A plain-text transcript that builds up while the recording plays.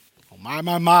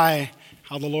My,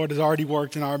 how the Lord has already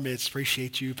worked in our midst.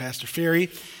 Appreciate you, Pastor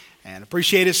Ferry, and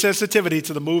appreciate his sensitivity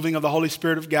to the moving of the Holy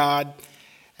Spirit of God.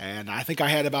 And I think I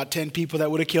had about 10 people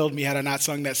that would have killed me had I not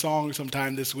sung that song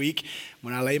sometime this week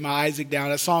when I lay my Isaac down.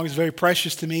 That song is very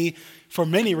precious to me for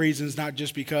many reasons, not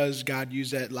just because God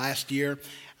used that last year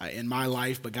in my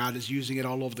life, but God is using it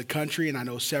all over the country, and I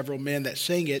know several men that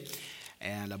sing it.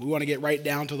 And we want to get right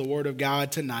down to the Word of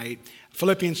God tonight.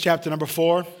 Philippians chapter number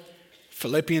 4.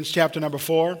 Philippians chapter number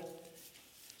 4.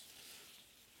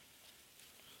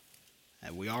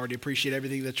 And we already appreciate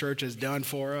everything the church has done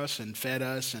for us and fed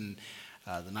us, and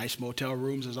the nice motel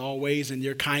rooms as always, and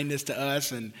your kindness to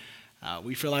us. And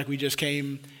we feel like we just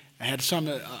came and had some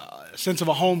sense of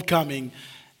a homecoming,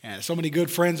 and so many good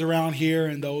friends around here,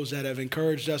 and those that have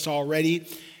encouraged us already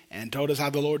and told us how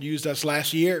the Lord used us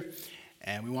last year.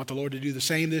 And we want the Lord to do the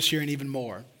same this year and even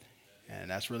more. And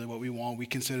that's really what we want. We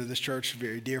consider this church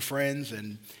very dear friends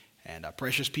and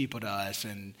precious people to us.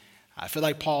 And I feel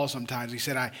like Paul sometimes.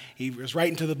 He was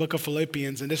writing to the book of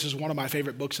Philippians, and this is one of my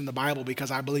favorite books in the Bible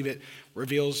because I believe it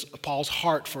reveals Paul's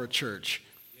heart for a church.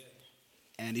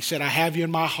 And he said, I have you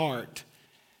in my heart.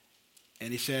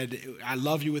 And he said, I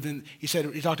love you within, he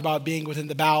talked about being within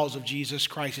the bowels of Jesus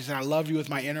Christ. He said, I love you with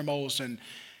my innermost. And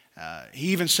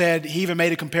he even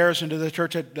made a comparison to the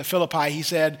church at Philippi. He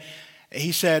said,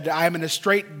 I am in a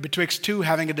strait betwixt two,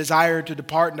 having a desire to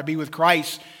depart and to be with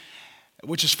Christ,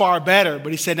 which is far better.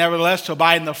 But he said, nevertheless, to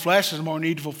abide in the flesh is more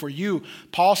needful for you.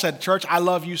 Paul said, church, I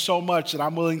love you so much that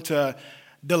I'm willing to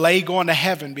delay going to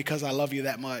heaven because I love you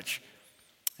that much.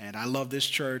 And I love this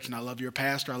church, and I love your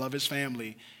pastor. I love his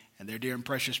family. And they're dear and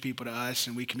precious people to us,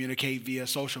 and we communicate via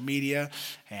social media,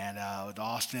 and with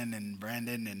Austin and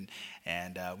Brandon,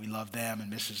 and we love them,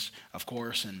 and Mrs., of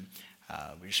course, and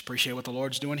we just appreciate what the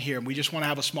Lord's doing here, and we just want to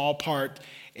have a small part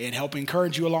in helping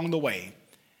encourage you along the way.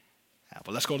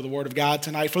 But let's go to the Word of God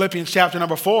tonight. Philippians chapter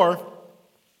number 4.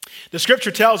 The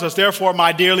Scripture tells us, therefore,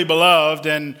 my dearly beloved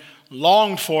and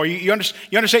longed for. You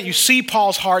understand? You see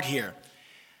Paul's heart here.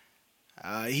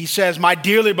 He says, my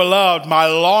dearly beloved, my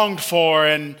longed for,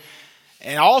 and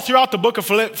all throughout the book of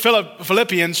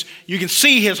Philippians, you can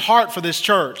see his heart for this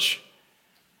church.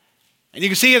 And you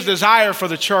can see his desire for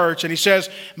the church. And he says,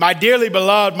 my dearly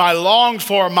beloved, my longed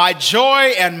for, my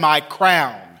joy and my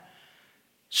crown.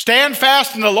 Stand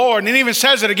fast in the Lord. And it even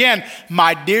says it again,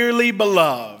 my dearly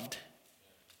beloved.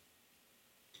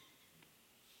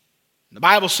 The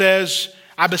Bible says,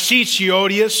 I beseech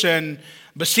Euodias and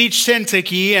beseech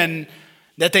Syntyche, and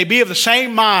that they be of the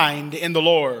same mind in the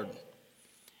Lord.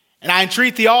 And I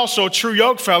entreat thee also, true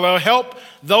yokefellow, help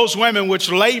those women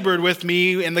which labored with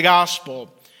me in the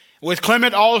gospel, with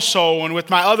Clement also, and with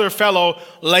my other fellow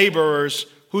laborers,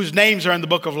 whose names are in the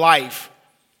book of life.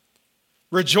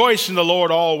 Rejoice in the Lord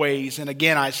always, and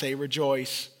again I say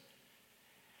rejoice.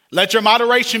 Let your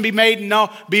moderation be known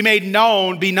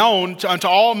unto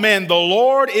all men. The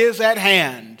Lord is at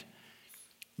hand.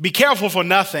 Be careful for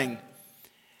nothing,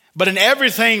 but in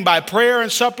everything by prayer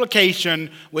and supplication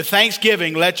with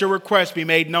thanksgiving, let your requests be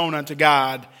made known unto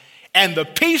God. And the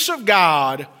peace of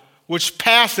God, which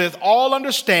passeth all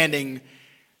understanding,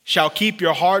 shall keep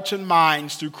your hearts and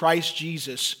minds through Christ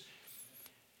Jesus.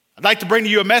 I'd like to bring to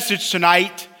you a message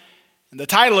tonight. And the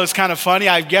title is kind of funny.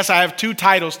 I guess I have two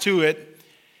titles to it.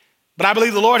 But I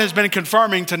believe the Lord has been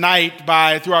confirming tonight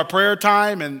through our prayer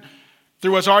time and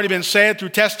through what's already been said, through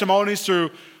testimonies,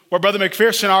 through what Brother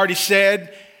McPherson already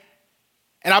said.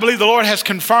 And I believe the Lord has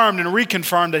confirmed and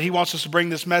reconfirmed that he wants us to bring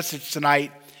this message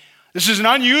tonight. This is an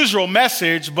unusual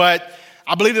message, but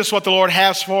I believe this is what the Lord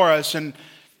has for us. And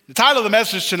the title of the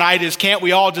message tonight is, Can't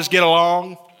We All Just Get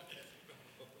Along?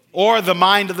 Or The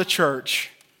Mind of the Church.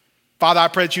 Father, I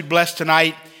pray that you'd bless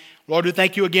tonight. Lord, we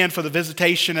thank you again for the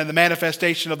visitation and the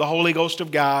manifestation of the Holy Ghost of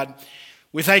God.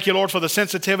 We thank you, Lord, for the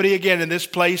sensitivity again in this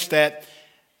place that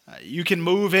you can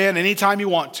move in anytime you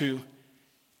want to.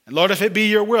 And Lord, if it be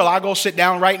your will, I'll go sit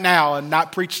down right now and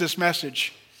not preach this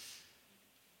message.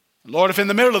 Lord, if in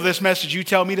the middle of this message you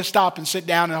tell me to stop and sit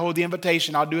down and hold the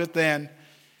invitation, I'll do it then.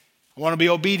 I want to be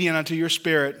obedient unto your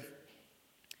Spirit.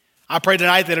 I pray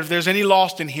tonight that if there's any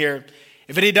lost in here,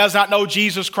 if any does not know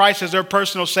Jesus Christ as their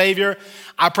personal Savior,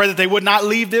 I pray that they would not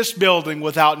leave this building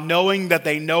without knowing that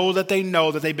they know that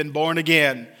they've been born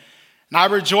again. And I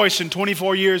rejoice in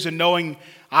 24 years in knowing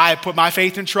I put my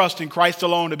faith and trust in Christ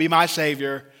alone to be my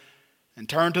Savior and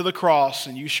turned to the cross,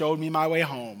 and you showed me my way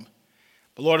home.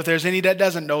 But Lord, if there's any that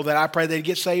doesn't know that, I pray they'd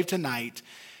get saved tonight.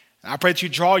 And I pray that you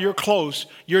draw your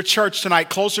church tonight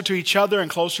closer to each other and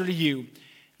closer to you.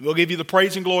 And we'll give you the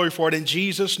praise and glory for it in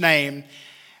Jesus' name.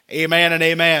 Amen and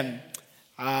amen.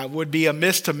 would be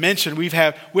amiss to mention, we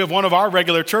have one of our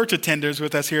regular church attenders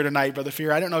with us here tonight, Brother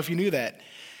Fear. I don't know if you knew that.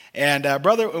 And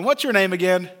brother, what's your name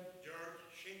again?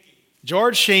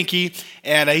 George Schinke,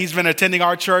 and he's been attending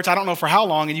our church, I don't know for how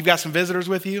long, and you've got some visitors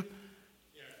with you?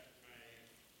 Yeah,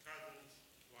 my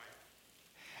cousin's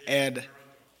wife. And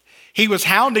he was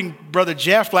hounding Brother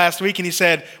Jeff last week, and he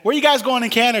said, where are you guys going in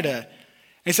Canada? And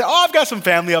he said, I've got some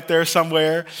family up there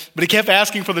somewhere. But he kept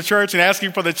asking for the church, and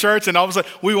all of a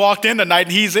sudden, we walked in tonight,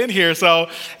 and he's in here.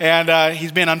 And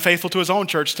he's been unfaithful to his own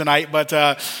church tonight,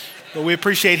 but we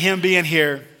appreciate him being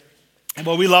here. And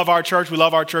we love our church. We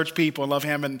love our church people and love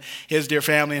him and his dear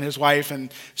family and his wife and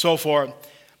so forth.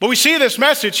 But we see this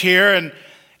message here, and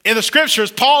in the scriptures,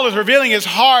 Paul is revealing his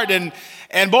heart.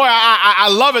 And boy, I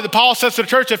love it that Paul says to the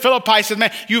church at Philippi, he says,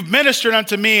 man, you've ministered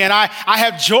unto me, and I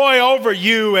have joy over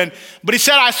you. But he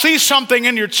said, I see something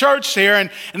in your church here.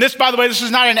 And this, by the way, this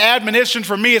is not an admonition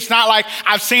for me. It's not like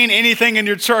I've seen anything in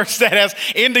your church that has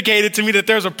indicated to me that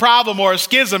there's a problem or a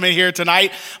schism in here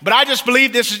tonight. But I just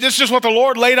believe this is just what the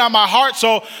Lord laid on my heart.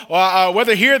 So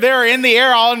whether here, there, or in the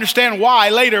air, I'll understand why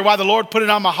the Lord put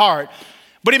it on my heart.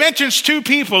 But he mentions two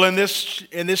people in this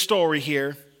story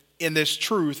here, in this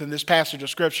truth, in this passage of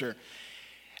Scripture.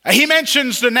 He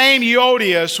mentions the name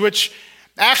Euodias, which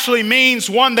actually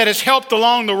means one that has helped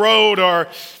along the road, or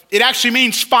it actually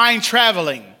means fine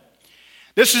traveling.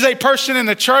 This is a person in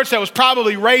the church that was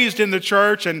probably raised in the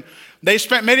church, and they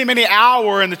spent many, many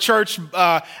hours in the church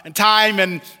time,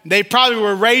 and they probably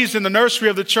were raised in the nursery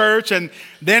of the church, and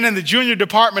then in the junior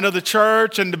department of the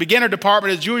church, and the beginner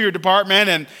department, the junior department,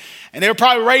 and they were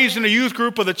probably raised in the youth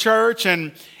group of the church,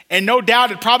 and no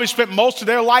doubt had probably spent most of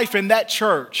their life in that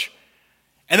church.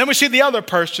 And then we see the other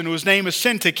person whose name is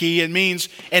Syntyche. It means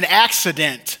an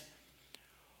accident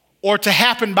or to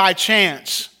happen by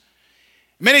chance.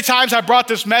 Many times I brought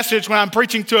this message when I'm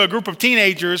preaching to a group of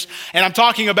teenagers, and I'm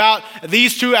talking about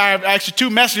these two, I have actually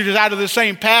two messages out of the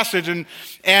same passage,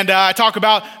 and I talk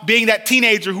about being that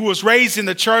teenager who was raised in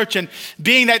the church and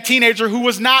being that teenager who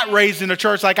was not raised in the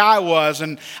church like I was.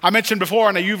 And I mentioned before,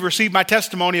 and you've received my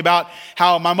testimony about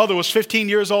how my mother was 15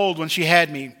 years old when she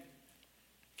had me,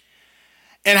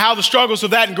 and how the struggles of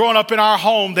that and growing up in our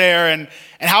home there, and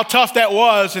how tough that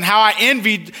was, and how I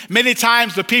envied many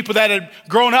times the people that had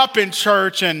grown up in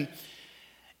church. And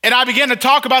I began to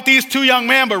talk about these two young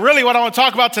men, but really what I want to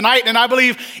talk about tonight, and I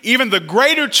believe even the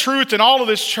greater truth in all of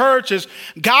this church, is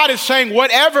God is saying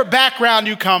whatever background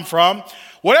you come from,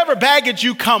 whatever baggage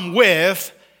you come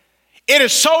with, it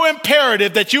is so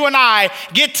imperative that you and I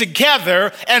get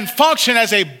together and function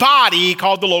as a body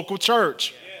called the local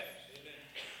church.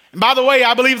 And by the way,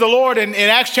 I believe the Lord in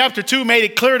Acts chapter 2 made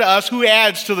it clear to us who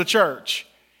adds to the church.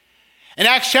 In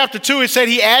Acts chapter 2, it said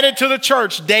he added to the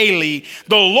church daily.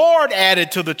 The Lord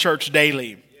added to the church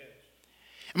daily.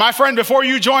 My friend, before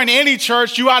you join any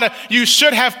church, you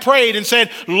should have prayed and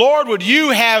said, Lord, would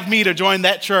you have me to join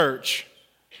that church?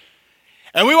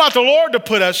 And we want the Lord to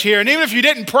put us here. And even if you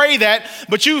didn't pray that,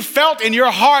 but you felt in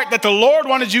your heart that the Lord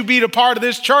wanted you to be a part of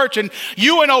this church, and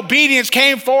you in obedience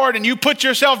came forward and you put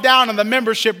yourself down in the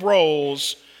membership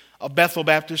rolls of Bethel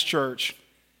Baptist Church.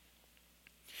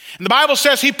 And the Bible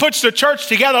says he puts the church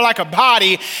together like a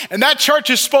body, and that church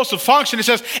is supposed to function. It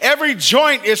says every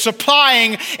joint is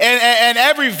supplying, and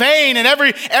every vein and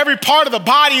every part of the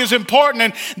body is important,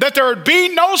 and that there would be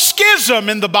no schism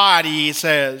in the body, he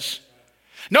says.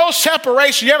 No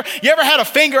separation. You ever had a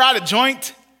finger out of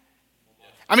joint?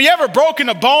 I mean, you ever broken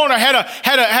a bone or had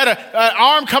an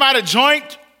arm come out of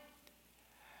joint?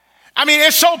 I mean,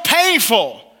 it's so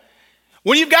painful.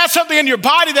 When you've got something in your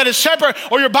body that is separate,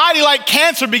 or your body, like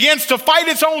cancer, begins to fight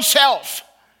its own self,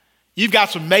 you've got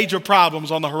some major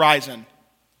problems on the horizon.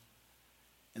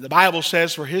 And the Bible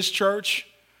says for his church,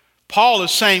 Paul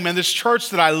is saying, man, this church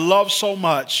that I love so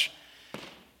much,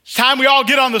 it's time we all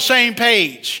get on the same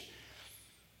page.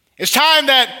 It's time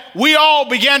that we all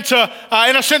begin to,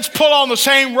 in a sense, pull on the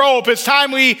same rope. It's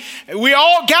time we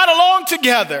all got along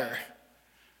together.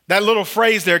 That little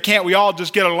phrase there, can't we all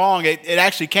just get along? It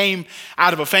actually came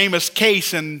out of a famous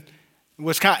case in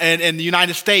Wisconsin, in the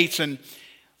United States. And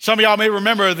some of y'all may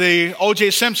remember the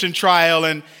O.J. Simpson trial,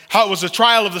 and how it was the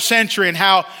trial of the century, and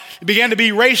how it began to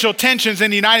be racial tensions in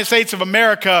the United States of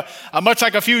America, much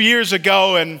like a few years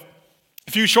ago and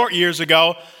a few short years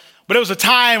ago. But it was a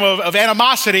time of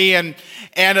animosity, and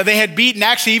they had beaten,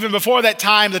 actually even before that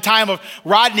time, the time of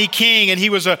Rodney King, and he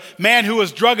was a man who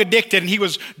was drug addicted, and he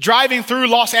was driving through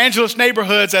Los Angeles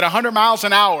neighborhoods at 100 miles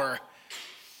an hour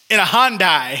in a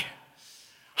Hyundai.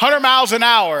 100 miles an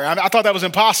hour. I thought that was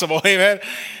impossible, amen.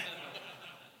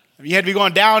 You had to be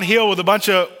going downhill with a bunch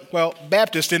of,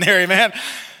 Baptists in there, amen.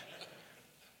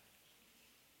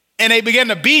 and they began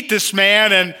to beat this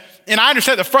man. And I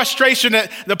understand the frustration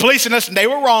that the police, and they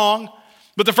were wrong,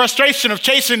 but the frustration of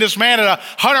chasing this man at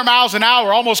 100 miles an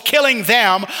hour, almost killing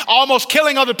them, almost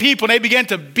killing other people. And they began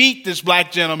to beat this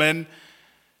black gentleman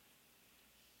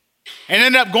and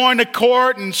ended up going to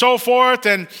court and so forth.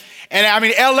 And I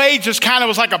mean, LA just kind of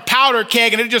was like a powder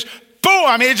keg, and it just, boom,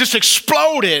 I mean, it just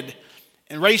exploded.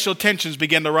 And racial tensions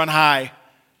began to run high.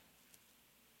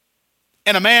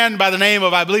 And a man by the name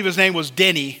of, I believe his name was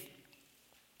Denny,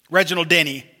 Reginald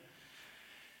Denny.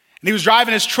 And he was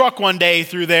driving his truck one day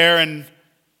through there, and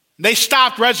they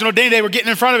stopped Reginald Denny. They were getting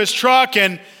in front of his truck,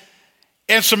 and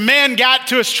some men got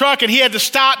to his truck, and he had to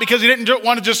stop because he didn't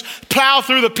want to just plow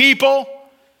through the people.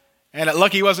 And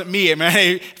lucky it wasn't me. I mean,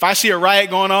 hey, if I see a riot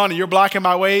going on and you're blocking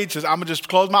my way, I'm going to just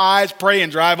close my eyes, pray, and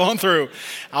drive on through.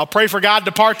 I'll pray for God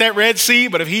to part that Red Sea,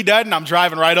 but if he doesn't, I'm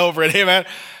driving right over it. Amen.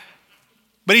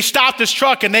 But he stopped his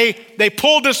truck, and they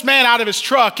pulled this man out of his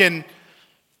truck and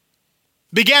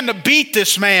began to beat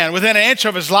this man within an inch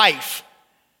of his life.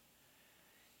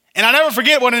 And I never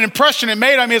forget what an impression it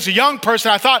made on me as a young person.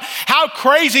 I thought, how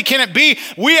crazy can it be?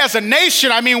 We as a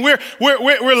nation, I mean, we're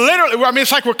literally, I mean,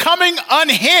 it's like we're coming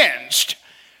unhinged.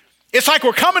 It's like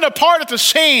we're coming apart at the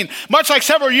seam, much like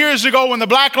several years ago when the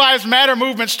Black Lives Matter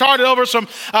movement started over some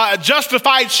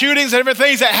justified shootings and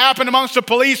everything that happened amongst the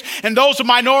police and those of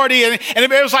minority. And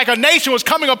it was like a nation was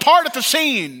coming apart at the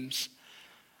seams.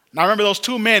 And I remember those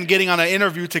two men getting on an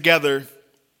interview together.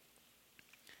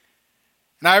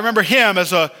 And I remember him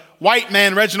as a white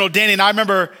man, Reginald Denny, and I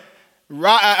remember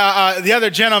the other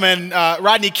gentleman,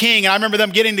 Rodney King, and I remember them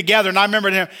getting together, and I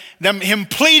remember him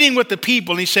pleading with the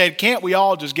people, and he said, can't we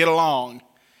all just get along?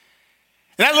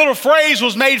 And that little phrase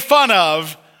was made fun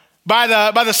of by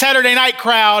the Saturday night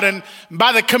crowd and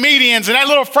by the comedians, and that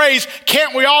little phrase,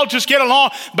 can't we all just get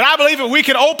along? But I believe if we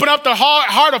could open up the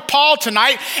heart of Paul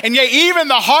tonight, and yet even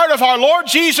the heart of our Lord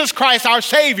Jesus Christ, our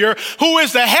Savior, who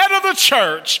is the head of the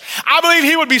church, I believe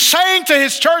he would be saying to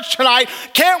his church tonight,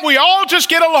 can't we all just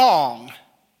get along?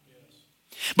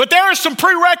 But there are some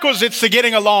prerequisites to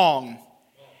getting along.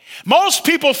 Most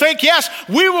people think, yes,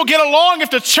 we will get along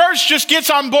if the church just gets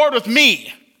on board with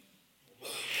me.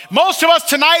 Most of us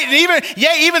tonight, and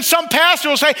even some pastor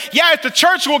will say, yeah, if the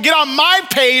church will get on my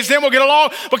page, then we'll get along.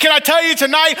 But can I tell you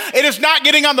tonight, it is not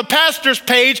getting on the pastor's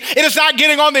page. It is not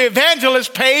getting on the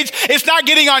evangelist's page. It's not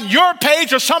getting on your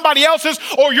page or somebody else's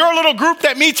or your little group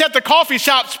that meets at the coffee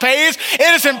shop's page.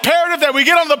 It is imperative that we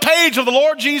get on the page of the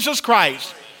Lord Jesus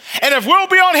Christ. And if we'll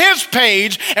be on his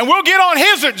page and we'll get on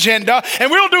his agenda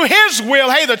and we'll do his will,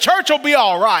 hey, the church will be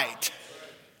all right.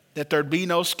 That there'd be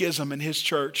no schism in his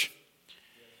church.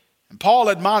 And Paul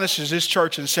admonishes his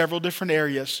church in several different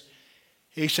areas.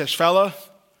 He says, fella,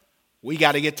 we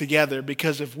got to get together,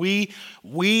 because if we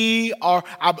are,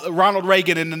 Ronald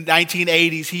Reagan in the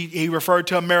 1980s, he referred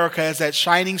to America as that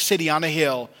shining city on a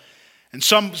hill. And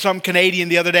some Canadian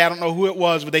the other day, I don't know who it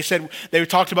was, but they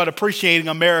talked about appreciating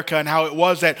America and how it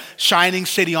was that shining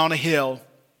city on a hill.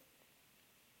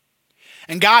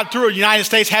 And God, through the United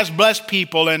States, has blessed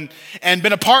people and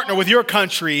been a partner with your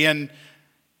country. And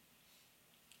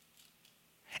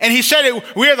he said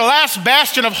we are the last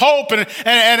bastion of hope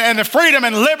and the freedom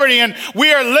and liberty. And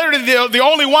we are literally the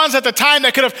only ones at the time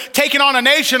that could have taken on a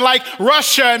nation like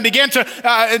Russia and began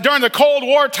to, during the Cold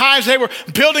War times, they were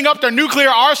building up their nuclear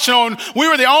arsenal. And we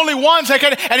were the only ones that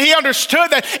could, and he understood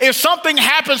that if something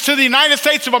happens to the United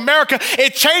States of America,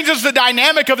 it changes the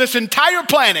dynamic of this entire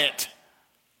planet.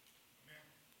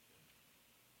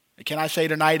 And can I say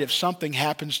tonight, if something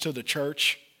happens to the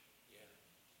church,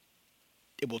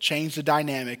 it will change the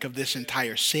dynamic of this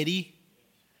entire city,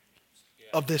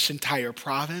 of this entire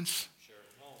province,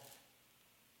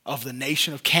 of the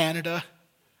nation of Canada,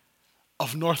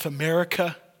 of North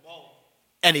America,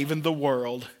 and even the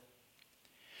world.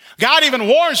 God even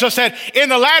warns us that in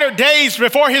the latter days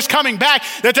before his coming back,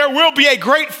 that there will be a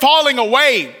great falling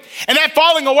away. And that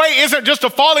falling away isn't just a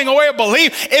falling away of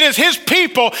belief. It is his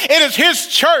people. It is his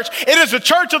church. It is the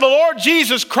church of the Lord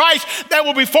Jesus Christ that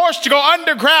will be forced to go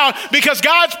underground because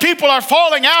God's people are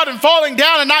falling out and falling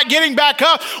down and not getting back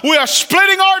up. We are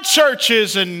splitting our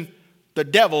churches, and the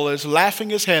devil is laughing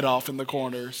his head off in the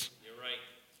corners. You're right.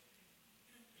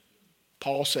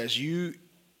 Paul says, you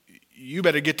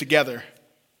better get together.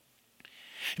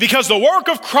 Because the work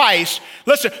of Christ,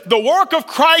 listen, the work of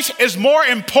Christ is more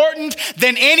important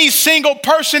than any single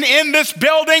person in this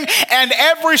building and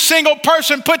every single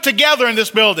person put together in this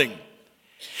building.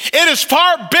 It is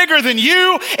far bigger than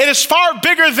you. It is far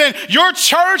bigger than your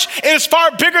church. It is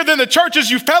far bigger than the churches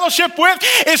you fellowship with.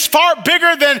 It's far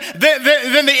bigger than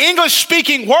the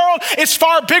English-speaking world. It's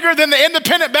far bigger than the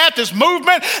Independent Baptist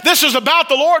movement. This is about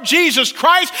the Lord Jesus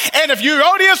Christ. And if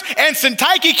Euodias and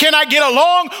Syntyche cannot get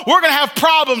along, we're going to have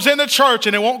problems in the church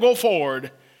and it won't go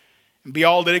forward and be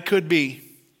all that it could be.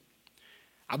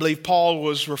 I believe Paul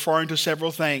was referring to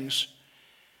several things.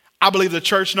 I believe the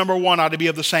church, number one, ought to be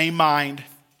of the same mind.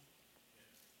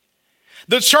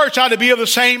 The church ought to be of the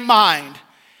same mind.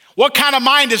 What kind of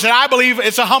mind is it? I believe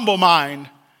it's a humble mind.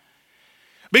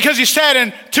 Because he said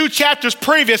in 2 chapters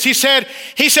previous, he said,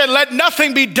 let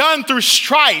nothing be done through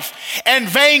strife and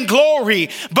vainglory,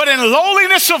 but in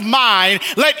lowliness of mind,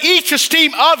 let each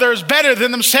esteem others better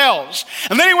than themselves.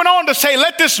 And then he went on to say,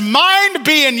 let this mind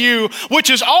be in you, which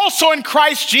is also in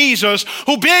Christ Jesus,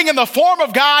 who being in the form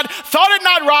of God, thought it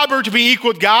not robbery to be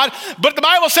equal with God. But the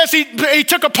Bible says he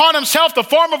took upon himself the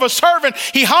form of a servant.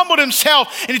 He humbled himself,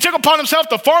 and he took upon himself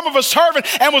the form of a servant,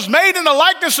 and was made in the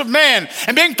likeness of man.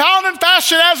 And being found in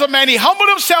fashion as a man, he humbled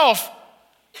himself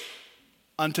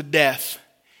unto death,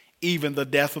 even the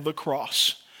death of the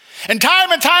cross. And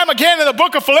time again in the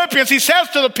book of Philippians, he says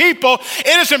to the people,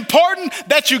 it is important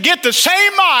that you get the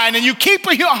same mind and you keep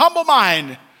a humble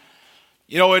mind.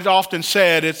 You know, it's often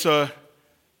said it's a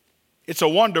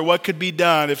wonder what could be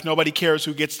done if nobody cares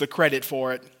who gets the credit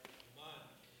for it.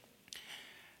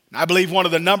 And I believe one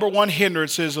of the number one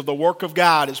hindrances of the work of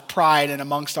God is pride in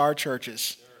amongst our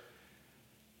churches.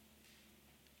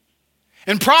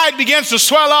 And pride begins to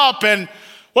swell up and,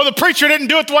 well, the preacher didn't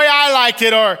do it the way I liked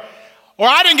it, or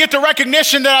I didn't get the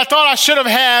recognition that I thought I should have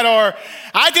had, or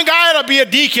I think I ought to be a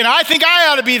deacon, I think I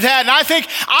ought to be that, and I think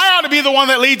I ought to be the one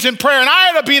that leads in prayer, and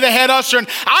I ought to be the head usher, and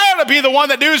I ought to be the one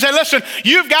that does that. Listen,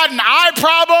 you've got an eye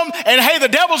problem, and hey, the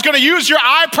devil's going to use your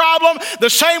eye problem the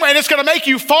same way, and it's going to make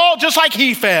you fall just like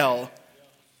he fell.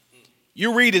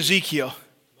 You read Ezekiel.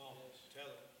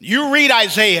 You read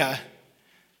Isaiah.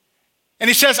 And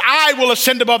he says, I will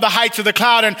ascend above the heights of the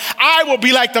cloud, and I will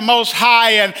be like the Most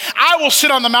High, and I will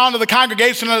sit on the mount of the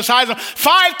congregation on the sides.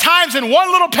 5 times in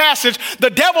one little passage,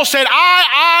 the devil said,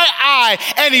 I,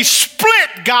 and he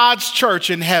split God's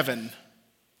church in heaven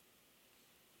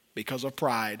because of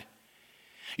pride.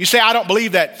 You say, I don't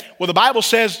believe that. Well, the Bible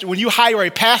says when you hire a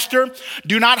pastor,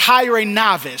 do not hire a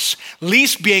novice,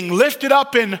 lest being lifted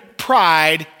up in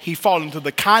pride, he fall into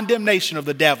the condemnation of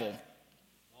the devil.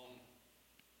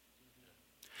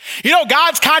 You know,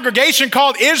 God's congregation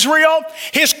called Israel,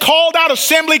 his called out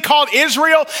assembly called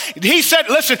Israel. He said,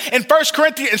 listen, in 1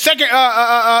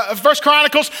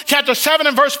 Chronicles chapter 7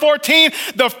 and verse 14,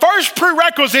 the first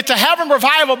prerequisite to having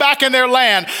revival back in their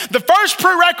land, the first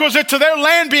prerequisite to their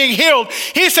land being healed,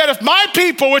 he said, if my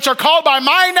people, which are called by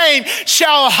my name,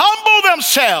 shall humble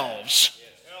themselves.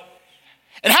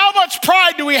 And how much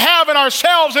pride do we have in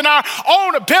ourselves, in our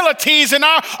own abilities, in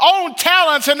our own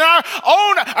talents, in our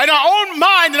own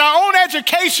mind, in our own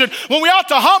education, when we ought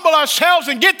to humble ourselves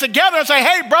and get together and say,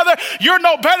 hey, brother, you're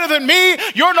no better than me.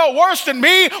 You're no worse than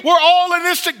me. We're all in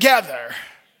this together.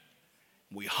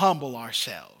 We humble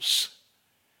ourselves.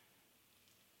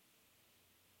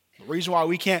 The reason why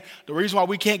we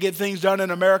can't get things done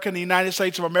in America, in the United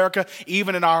States of America,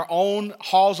 even in our own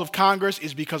halls of Congress,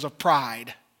 is because of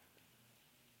pride.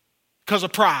 Because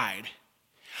of pride.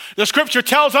 The scripture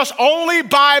tells us only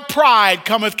by pride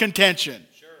cometh contention.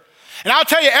 Sure. And I'll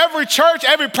tell you, every church,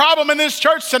 every problem in this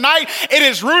church tonight, it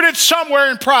is rooted somewhere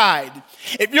in pride.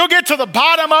 If you'll get to the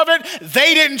bottom of it,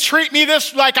 they didn't treat me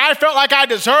this like I felt like I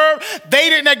deserved. They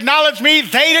didn't acknowledge me.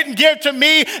 They didn't give to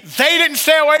me. They didn't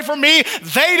stay away from me.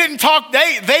 They didn't talk.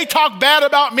 They talked bad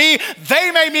about me. They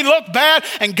made me look bad.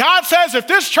 And God says, if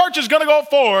this church is going to go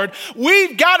forward,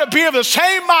 we've got to be of the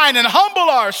same mind and humble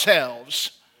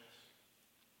ourselves.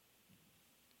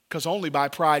 Because only by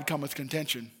pride cometh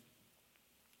contention.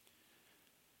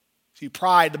 See,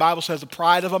 pride, the Bible says, the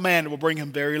pride of a man will bring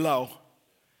him very low.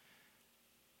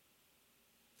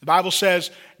 The Bible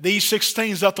says, these 6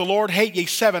 things that the Lord hate, ye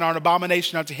 7 are an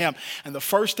abomination unto him. And the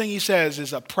first thing he says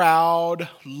is a proud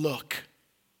look.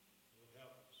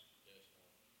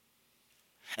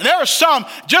 And there are some,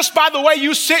 just by the way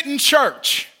you sit in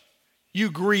church,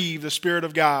 you grieve the Spirit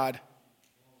of God.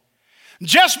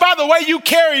 Just by the way you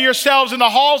carry yourselves in the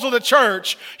halls of the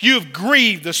church, you've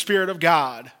grieved the Spirit of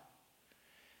God.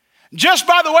 Just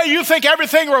by the way you think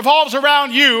everything revolves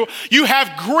around you, you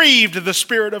have grieved the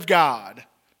Spirit of God.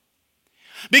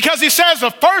 Because he says the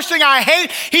first thing I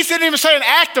hate, he didn't even say an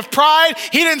act of pride.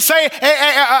 He didn't say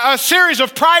a series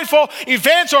of prideful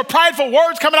events or prideful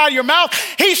words coming out of your mouth.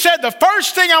 He said the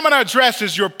first thing I'm going to address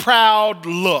is your proud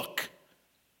look.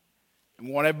 And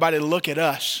we want everybody to look at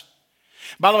us.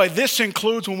 By the way, this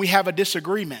includes when we have a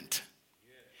disagreement.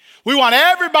 We want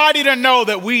everybody to know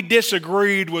that we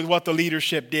disagreed with what the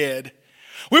leadership did.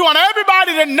 We want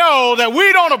everybody to know that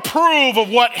we don't approve of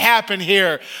what happened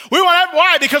here.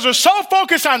 Why? Because we're so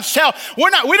focused on self. We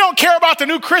don't care about the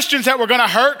new Christians that we're going to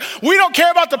hurt. We don't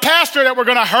care about the pastor that we're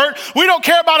going to hurt. We don't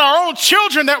care about our own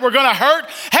children that we're going to hurt.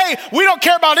 Hey, we don't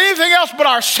care about anything else but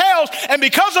ourselves. And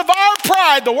because of our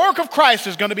pride, the work of Christ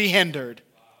is going to be hindered.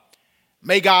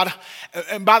 May God,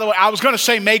 and by the way, I was going to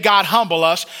say may God humble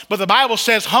us, but the Bible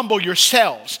says humble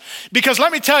yourselves. Because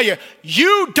let me tell you,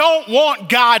 you don't want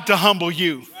God to humble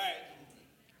you.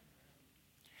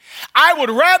 I would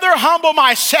rather humble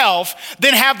myself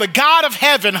than have the God of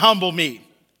heaven humble me.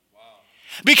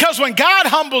 Because when God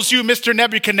humbles you, Mr.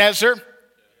 Nebuchadnezzar,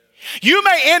 you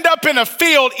may end up in a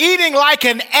field eating like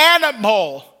an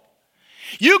animal.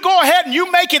 You go ahead and you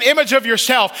make an image of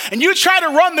yourself and you try to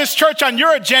run this church on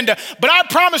your agenda. But I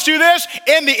promise you this,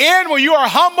 in the end, when you are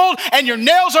humbled and your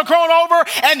nails are grown over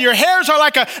and your hairs are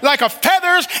like a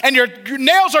feathers and your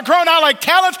nails are grown out like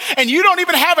talons and you don't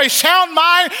even have a sound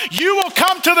mind, you will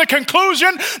come to the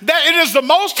conclusion that it is the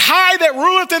Most High that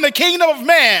ruleth in the kingdom of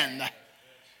man.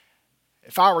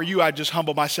 If I were you, I'd just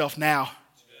humble myself now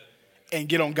and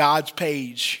get on God's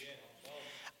page.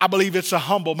 I believe it's a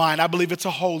humble mind. I believe it's a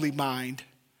holy mind.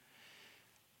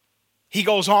 He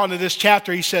goes on to this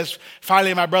chapter. He says,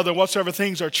 finally, my brother, whatsoever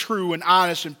things are true and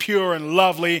honest and pure and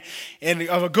lovely and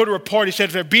of a good report, he said,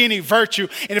 if there be any virtue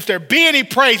and if there be any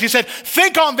praise, he said,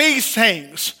 think on these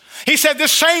things. He said,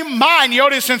 this same mind,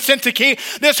 Euodias and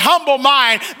Syntyche, this humble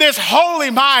mind, this holy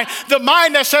mind, the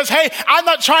mind that says, hey, I'm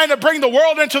not trying to bring the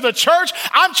world into the church.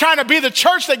 I'm trying to be the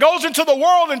church that goes into the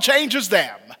world and changes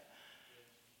them.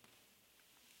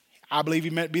 I believe he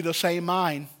meant be the same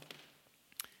mind.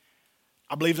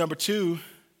 I believe number two,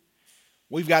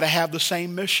 we've got to have the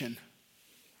same mission.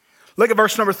 Look at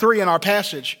verse number 3 in our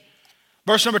passage.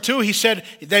 Verse number 2, he said,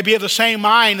 they be of the same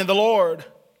mind in the Lord.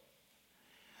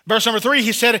 Verse number 3,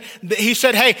 he said,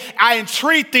 hey, I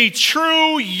entreat thee,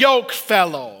 true yoke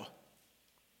fellow.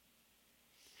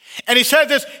 And he said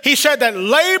this, he said that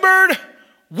labored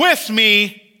with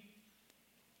me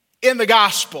in the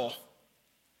gospel.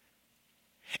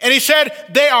 And he said,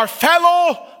 they are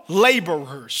fellow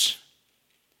laborers.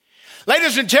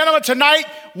 Ladies and gentlemen, tonight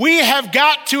we have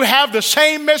got to have the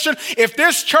same mission. If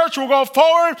this church will go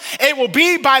forward, it will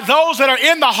be by those that are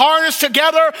in the harness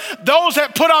together, those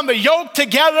that put on the yoke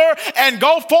together and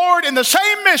go forward in the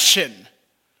same mission.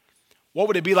 What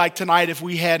would it be like tonight if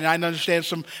we had, and I understand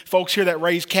some folks here that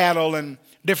raise cattle and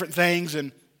different things,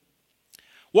 and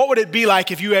what would it be like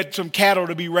if you had some cattle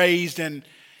to be raised and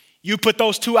you put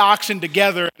those two oxen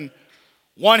together and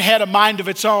one had a mind of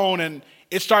its own and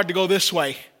it started to go this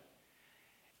way.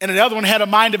 And the other one had a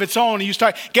mind of its own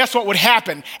and guess what would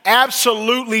happen?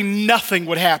 Absolutely nothing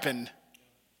would happen.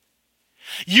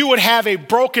 You would have a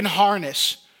broken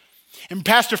harness. And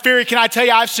Pastor Fury, can I tell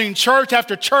you, I've seen church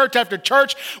after church after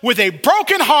church with a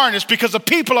broken harness because the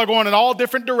people are going in all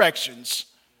different directions.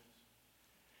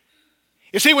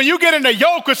 You see, when you get in a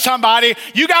yoke with somebody,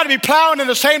 you got to be plowing in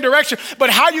the same direction. But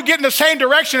how you get in the same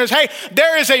direction is, hey,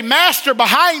 there is a master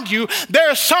behind you.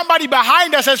 There is somebody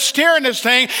behind us that's steering this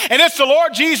thing, and it's the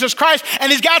Lord Jesus Christ.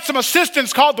 And he's got some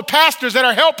assistants called the pastors that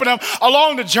are helping him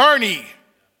along the journey.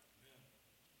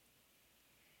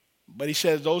 But he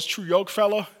says, those true yoke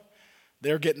fellow,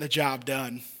 they're getting the job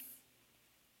done.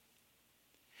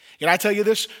 Can I tell you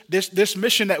this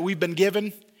mission that we've been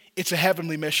given, it's a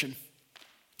heavenly mission.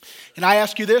 Can I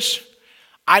ask you this?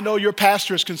 I know your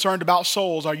pastor is concerned about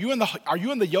souls. Are you in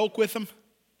the yoke with them?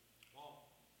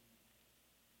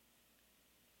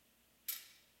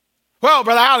 Well,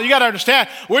 Brother Allen, you got to understand,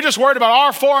 we're just worried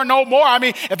about R4 and no more. I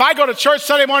mean, if I go to church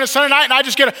Sunday morning, Sunday night, and I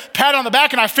just get a pat on the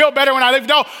back and I feel better when I leave.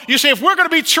 No, you see, if we're going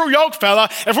to be true yoke fella,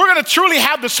 if we're going to truly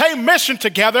have the same mission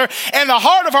together, and the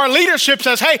heart of our leadership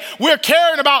says, hey, we're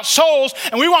caring about souls,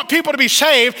 and we want people to be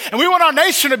saved, and we want our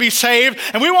nation to be saved,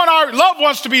 and we want our loved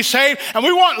ones to be saved, and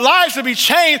we want lives to be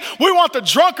changed. We want the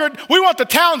drunkard, we want the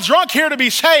town drunk here to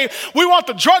be saved. We want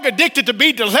the drug addicted to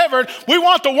be delivered. We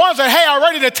want the ones that, hey, are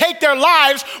ready to take their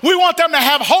lives. We want them to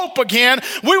have hope again.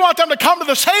 We want them to come to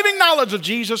the saving knowledge of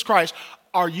Jesus Christ.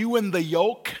 Are you in the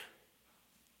yoke?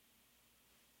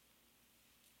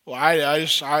 Well,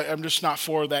 I'm just not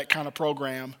for that kind of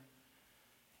program.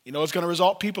 You know, it's going to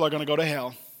result, people are going to go to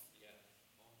hell.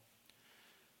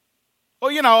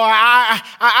 Well, you know,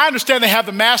 I understand they have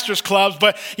the master's clubs,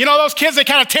 but, you know, those kids, they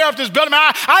kind of tear up this building.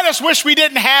 I just wish we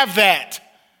didn't have that.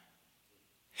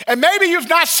 And maybe you've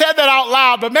not said that out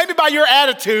loud, but maybe by your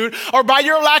attitude or by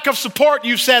your lack of support,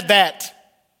 you've said that.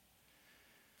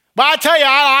 But I tell you,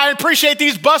 I appreciate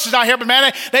these buses out here, but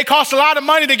man, they cost a lot of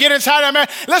money to get inside there, man.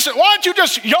 Listen, why don't you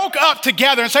just yoke up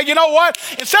together and say, you know what?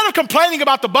 Instead of complaining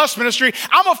about the bus ministry,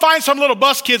 I'm going to find some little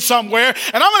bus kid somewhere,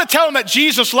 and I'm going to tell them that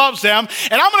Jesus loves them,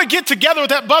 and I'm going to get together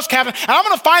with that bus captain, and I'm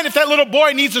going to find if that little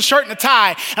boy needs a shirt and a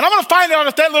tie, and I'm going to find out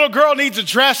if that little girl needs a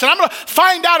dress, and I'm going to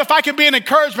find out if I can be an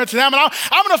encouragement to them, and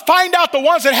I'm going to find out the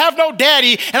ones that have no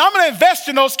daddy, and I'm going to invest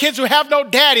in those kids who have no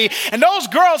daddy, and those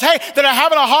girls, hey, that are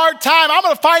having a hard time, I'm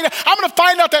going to find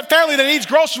out that family that needs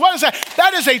groceries. What is that?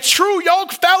 That is a true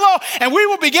yoke fellow, and we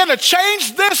will begin to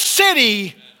change this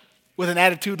city with an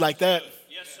attitude like that.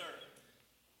 Yes, sir.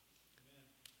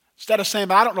 Instead of saying,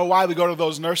 I don't know why we go to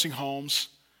those nursing homes.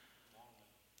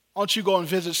 Why don't you go and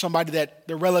visit somebody that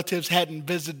their relatives hadn't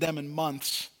visited them in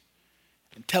months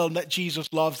and tell them that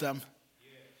Jesus loves them.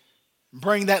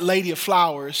 Bring that lady of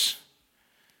flowers.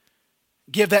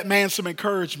 Give that man some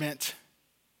encouragement.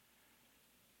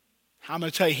 I'm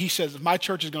going to tell you, he says, if my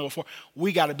church is going to go forward,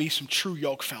 we got to be some true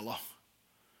yoke fellow.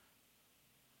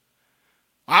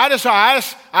 I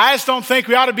just don't think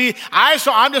we ought to be,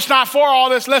 I'm just not for all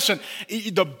this. Listen,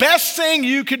 the best thing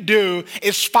you could do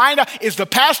is find out, is the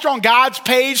pastor on God's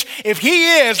page? If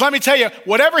he is, let me tell you,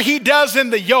 whatever he does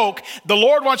in the yoke, the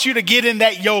Lord wants you to get in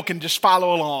that yoke and just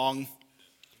follow along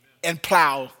and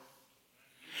plow.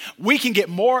 We can get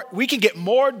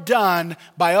more done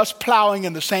by us plowing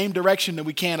in the same direction than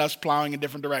we can us plowing in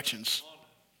different directions.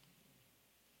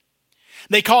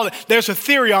 They call it, there's a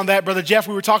theory on that, Brother Jeff.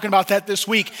 We were talking about that this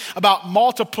week, about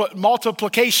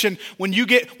multiplication. When you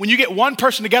get one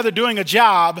person together doing a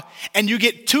job and you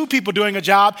get two people doing a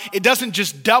job, it doesn't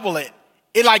just double it.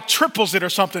 It like triples it or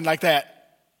something like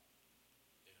that.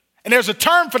 And there's a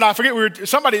term for that. I forget,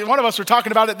 one of us were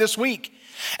talking about it this week.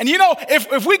 And you know,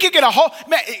 if we could get a whole,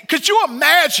 man, could you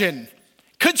imagine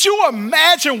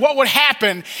what would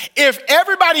happen if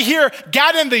everybody here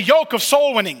got in the yoke of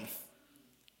soul winning?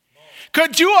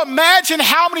 Could you imagine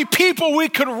how many people we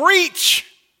could reach?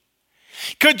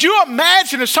 Could you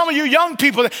imagine if some of you young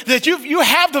people that you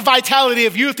have the vitality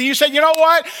of youth and you say, you know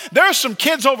what? There's some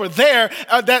kids over there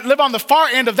that live on the far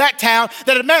end of that town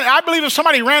that, man, I believe if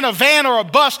somebody ran a van or a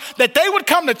bus that they would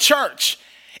come to church.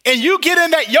 And you get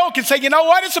in that yoke and say, you know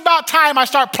what? It's about time I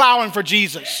start plowing for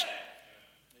Jesus.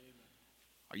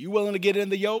 Are you willing to get in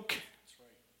the yoke?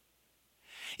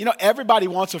 You know, everybody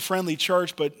wants a friendly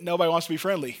church, but nobody wants to be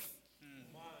friendly.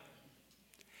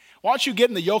 Why don't you get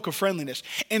in the yoke of friendliness?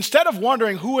 Instead of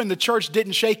wondering who in the church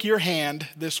didn't shake your hand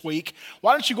this week,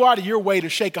 why don't you go out of your way to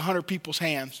shake 100 people's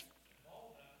hands?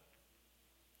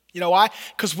 You know why?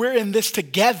 Because we're in this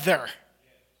together.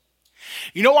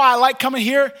 You know why I like coming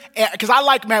here? Because I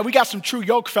like, man, we got some true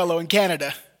yoke fellow in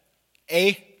Canada.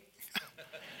 Eh?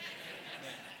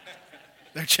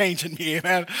 They're changing me,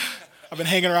 man. I've been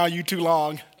hanging around you too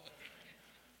long.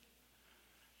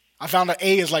 I found that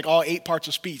A is like all 8 parts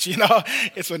of speech, you know?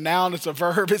 It's a noun, it's a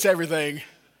verb, it's everything.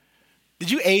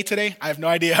 Did you A today? I have no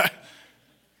idea.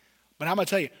 But I'm going to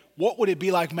tell you, what would it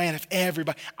be like, man, if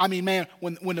everybody, I mean, man,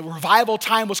 when the revival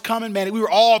time was coming, man, we were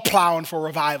all plowing for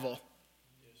revival.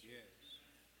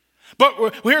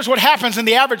 But here's what happens in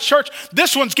the average church.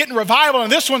 This one's getting revival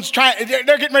and this one's they're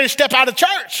getting ready to step out of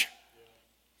church.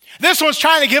 This one's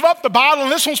trying to give up the bottle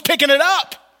and this one's picking it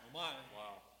up.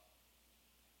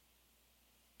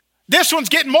 This one's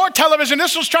getting more television.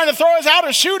 This one's trying to throw us out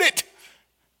or shoot it.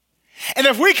 And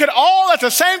if we could all at the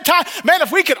same time, man,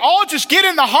 if we could all just get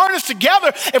in the harness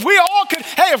together, if we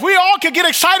all could get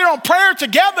excited on prayer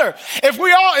together, if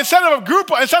we all, instead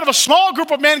of a small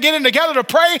group of men getting together to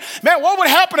pray, man, what would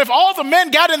happen if all the men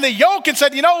got in the yoke and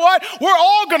said, you know what, we're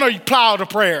all going to plow to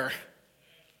prayer?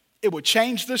 It would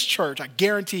change this church, I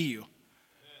guarantee you.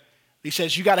 He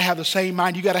says, you got to have the same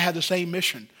mind, you got to have the same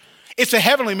mission. It's a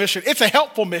heavenly mission. It's a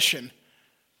helpful mission.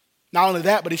 Not only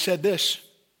that, but he said this.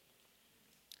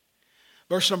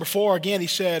 Verse number 4, again, he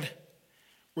said,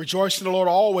 rejoice in the Lord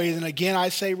always. And again, I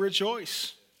say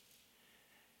rejoice.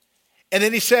 And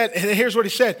then he said, and here's what he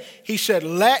said. He said,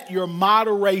 let your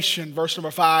moderation, verse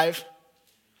number 5,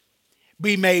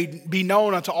 be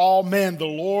known unto all men. The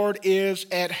Lord is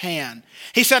at hand.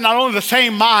 He said not only the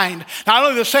same mind, not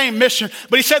only the same mission,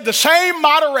 but he said the same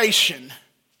moderation.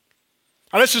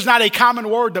 Now, this is not a common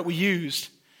word that we used.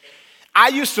 I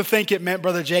used to think it meant,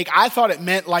 Brother Jake, I thought it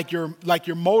meant like your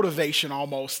motivation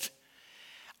almost.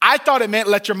 I thought it meant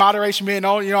let your moderation be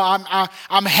known. You know,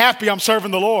 I'm happy I'm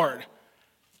serving the Lord.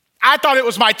 I thought it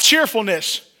was my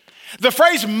cheerfulness. The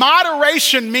phrase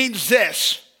moderation means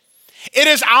this. It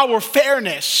is our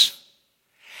fairness,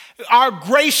 our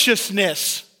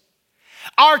graciousness,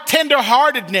 our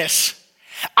tenderheartedness,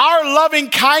 our loving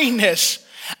kindness,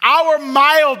 our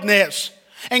mildness,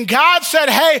 And God said,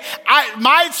 hey,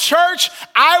 my church,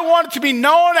 I want it to be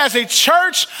known as a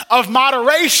church of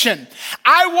moderation.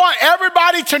 I want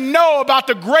everybody to know about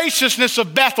the graciousness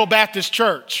of Bethel Baptist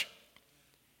Church.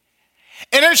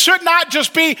 And it should not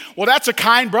just be, well, that's a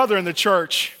kind brother in the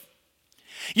church.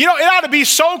 You know, it ought to be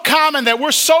so common that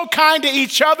we're so kind to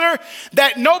each other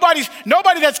that nobody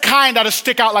that's kind ought to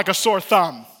stick out like a sore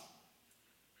thumb.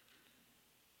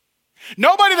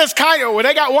 Nobody that's kind, well,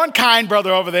 they got one kind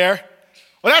brother over there.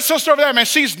 Well, that sister over there, man,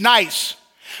 she's nice.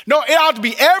 No, it ought to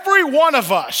be every one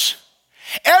of us.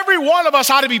 Every one of us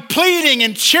ought to be pleading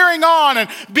and cheering on and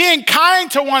being kind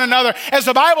to one another. As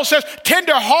the Bible says,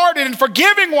 tender-hearted and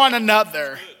forgiving one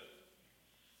another.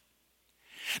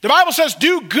 The Bible says,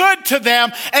 do good to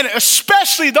them, and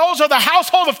especially those of the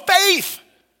household of faith.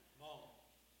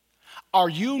 Are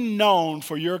you known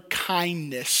for your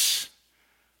kindness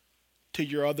to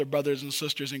your other brothers and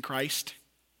sisters in Christ?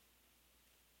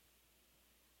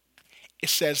 It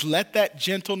says, let that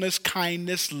gentleness,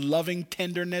 kindness, loving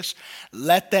tenderness,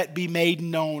 let that be made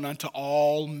known unto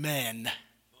all men.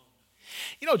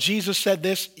 You know, Jesus said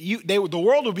this, the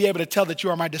world will be able to tell that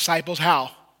you are my disciples.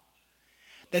 How?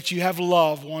 That you have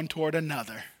love one toward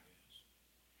another.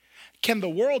 Can the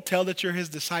world tell that you're his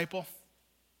disciple?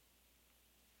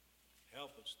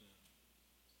 Help us then.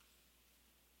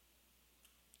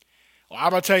 Well,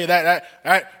 I'm going to tell you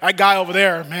that guy over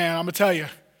there, man, I'm going to tell you.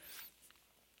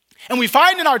 And we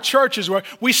find in our churches where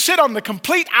we sit on the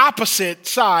complete opposite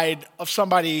side of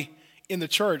somebody in the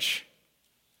church.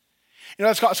 You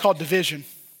know, it's called division.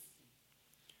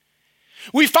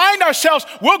 We find ourselves,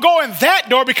 we'll go in that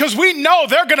door because we know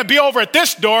they're going to be over at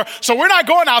this door, so we're not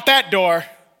going out that door.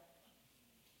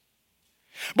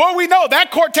 Boy, we know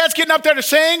that quartet's getting up there to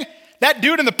sing. That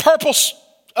dude in the purple,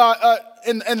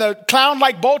 in the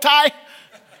clown-like bow tie.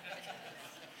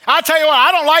 I'll tell you what,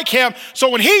 I don't like him. So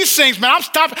when he sings, man,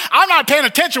 I'm not paying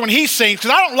attention when he sings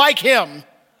because I don't like him.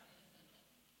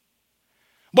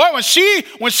 Boy, when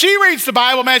she reads the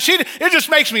Bible, man, it just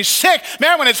makes me sick.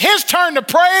 Man, when it's his turn to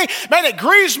pray, man, it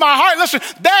grieves my heart. Listen,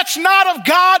 that's not of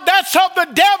God, that's of the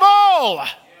devil.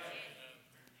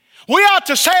 We ought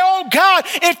to say, oh God,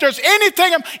 if there's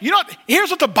anything,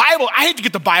 here's what the Bible, I hate to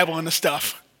get the Bible into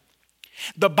stuff.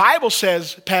 The Bible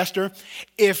says, Pastor,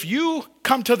 if you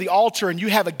come to the altar and you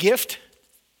have a gift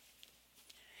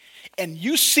and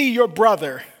you see your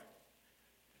brother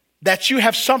that you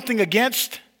have something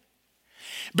against,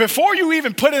 before you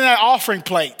even put in that offering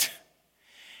plate,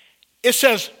 it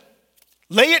says,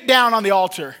 lay it down on the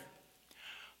altar.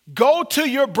 Go to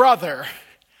your brother,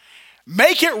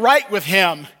 make it right with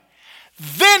him,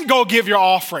 then go give your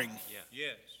offering.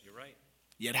 Yes, you're right.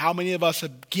 Yet how many of us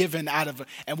have given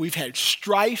and we've had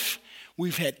strife,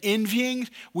 we've had envying,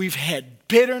 we've had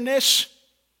bitterness,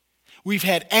 we've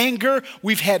had anger,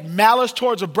 we've had malice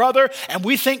towards a brother, and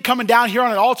we think coming down here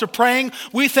on an altar praying,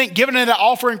 we think giving it an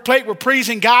offering plate, we're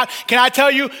praising God. Can I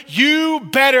tell you, you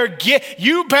better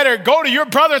go to your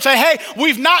brother and say, hey,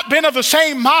 we've not been of the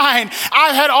same mind.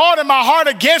 I've had aught in my heart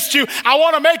against you. I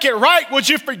want to make it right. Would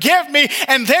you forgive me?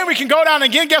 And then we can go down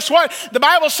again. Guess what? The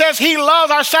Bible says he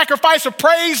loves our sacrifice of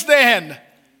praise then.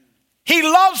 He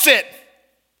loves it.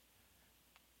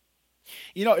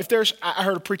 You know, I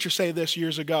heard a preacher say this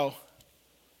years ago.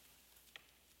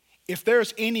 If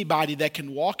there's anybody that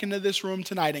can walk into this room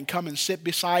tonight and come and sit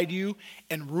beside you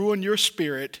and ruin your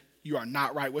spirit, you are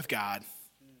not right with God.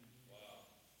 Wow.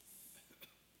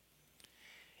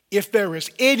 If there is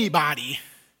anybody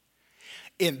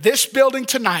in this building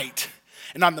tonight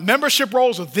and on the membership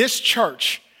rolls of this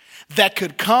church that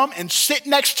could come and sit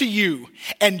next to you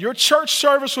and your church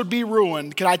service would be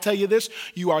ruined, can I tell you this?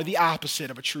 You are the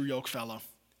opposite of a true yoke fellow.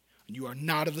 You are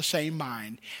not of the same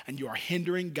mind, and you are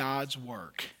hindering God's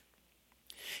work.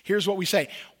 Here's what we say.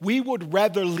 We would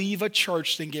rather leave a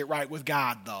church than get right with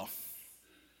God, though.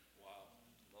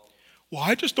 Well,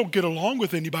 I just don't get along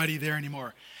with anybody there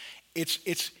anymore. If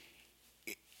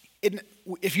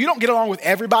you don't get along with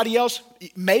everybody else,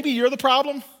 maybe you're the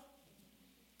problem.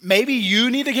 Maybe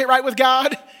you need to get right with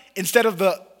God instead of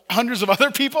the hundreds of other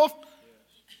people.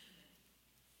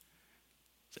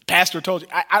 The pastor told you,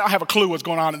 I don't have a clue what's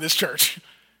going on in this church.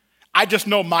 I just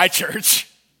know my church.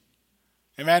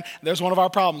 Amen. There's one of our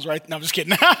problems, right? No, I'm just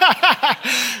kidding.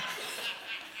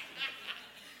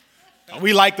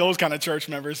 We like those kind of church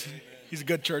members. He's a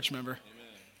good church member.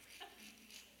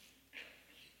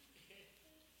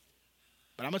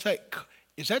 But I'm going to tell you,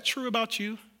 is that true about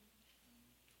you?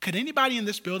 Could anybody in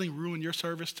this building ruin your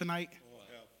service tonight?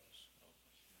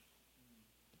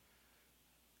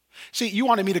 See, you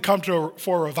wanted me to come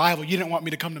for a revival. You didn't want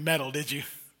me to come to metal, did you?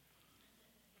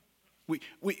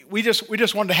 We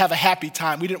just wanted to have a happy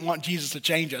time. We didn't want Jesus to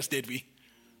change us, did we?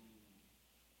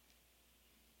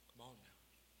 Come on now.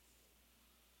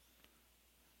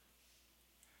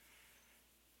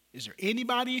 Is there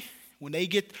anybody when they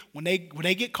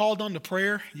get called on to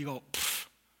prayer, you go, pfft.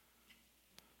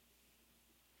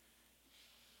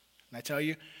 And I tell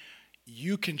you,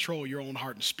 you control your own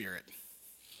heart and spirit.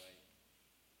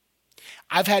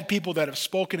 I've had people that have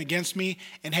spoken against me,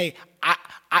 and hey,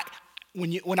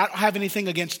 when I don't have anything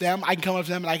against them, I can come up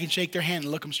to them and I can shake their hand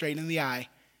and look them straight in the eye.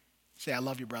 Say, I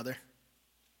love you, brother.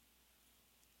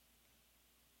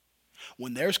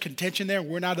 When there's contention there,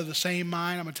 we're not of the same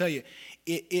mind, I'm going to tell you,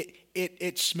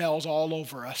 it smells all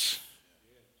over us.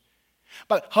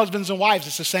 But husbands and wives,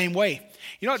 it's the same way.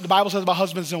 You know what the Bible says about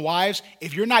husbands and wives?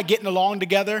 If you're not getting along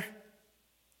together,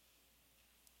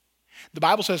 the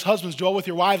Bible says, husbands, dwell with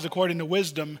your wives according to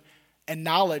wisdom and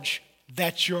knowledge,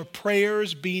 that your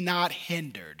prayers be not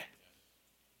hindered.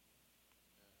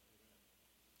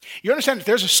 You understand, if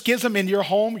there's a schism in your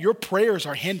home, your prayers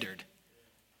are hindered.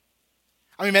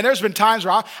 I mean, man, there's been times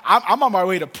where I'm on my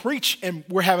way to preach and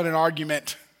we're having an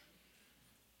argument.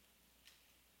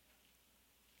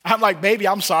 I'm like, baby,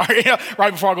 I'm sorry.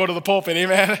 Right before I go to the pulpit,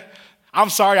 amen. I'm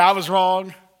sorry I was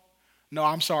wrong. No,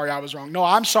 I'm sorry I was wrong. No,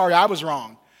 I'm sorry I was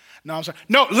wrong. No, I'm sorry.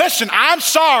 No, listen, I'm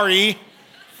sorry.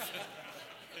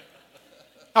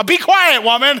 Now be quiet,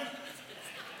 woman.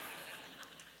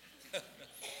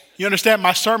 You understand,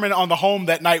 my sermon on the home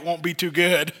that night won't be too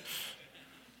good.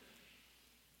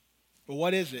 But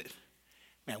what is it?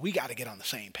 Man, we got to get on the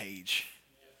same page.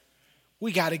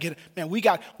 We got to get, man, we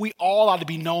all ought to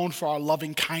be known for our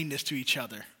loving kindness to each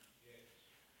other.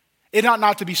 It ought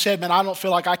not to be said, man, I don't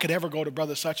feel like I could ever go to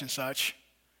brother such and such.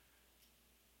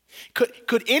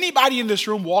 Could anybody in this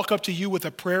room walk up to you with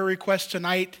a prayer request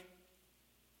tonight?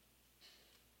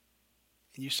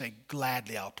 And you say,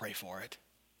 gladly, I'll pray for it.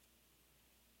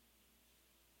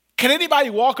 Can anybody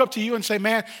walk up to you and say,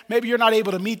 man, maybe you're not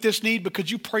able to meet this need, but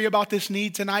could you pray about this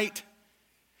need tonight?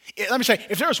 Let me say,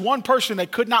 if there's one person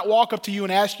that could not walk up to you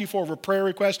and ask you for a prayer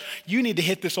request, you need to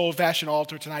hit this old-fashioned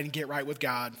altar tonight and get right with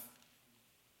God.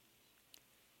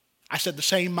 I said the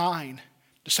same mind,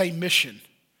 the same mission,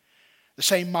 the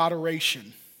same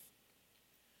moderation.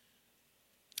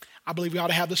 I believe we ought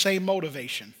to have the same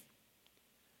motivation.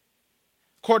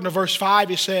 According to verse 5,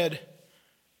 he said,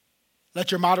 let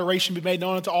your moderation be made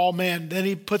known unto all men. Then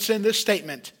he puts in this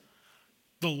statement,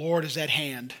 the Lord is at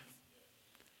hand.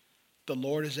 The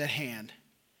Lord is at hand.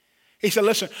 He said,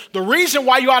 listen, the reason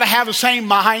why you ought to have the same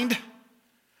mind,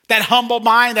 that humble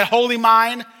mind, that holy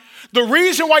mind, the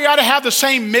reason why you ought to have the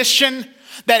same mission,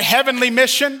 that heavenly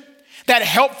mission, that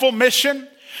helpful mission,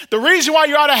 the reason why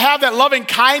you ought to have that loving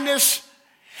kindness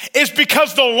is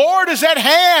because the Lord is at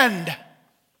hand.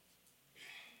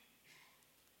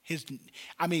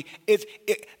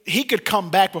 He could come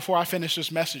back before I finish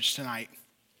this message tonight.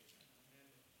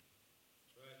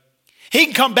 He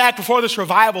can come back before this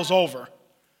revival's over.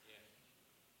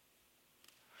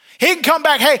 He can come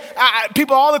back. Hey,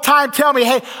 people all the time tell me,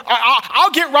 hey,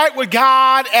 I'll get right with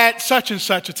God at such and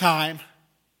such a time.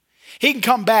 He can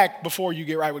come back before you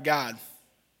get right with God.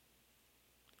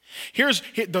 Here's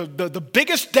the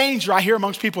biggest danger I hear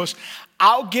amongst people is,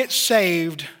 I'll get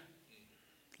saved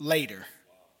later.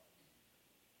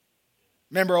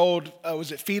 Remember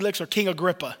was it Felix or King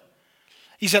Agrippa?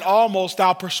 He said, almost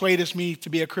thou persuadest me to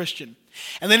be a Christian.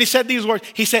 And then he said these words.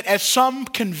 He said, at some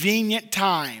convenient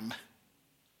time,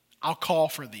 I'll call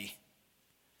for thee.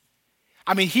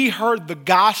 I mean, he heard the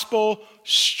gospel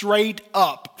straight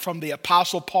up from the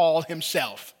Apostle Paul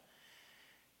himself.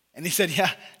 And he said,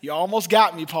 yeah, you almost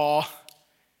got me, Paul.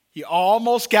 You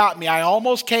almost got me. I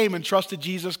almost came and trusted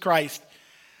Jesus Christ.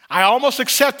 I almost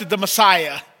accepted the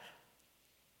Messiah.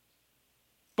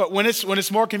 But when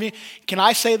it's more convenient, can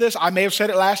I say this? I may have said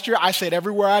it last year. I say it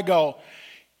everywhere I go.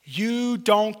 You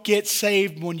don't get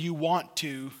saved when you want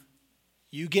to.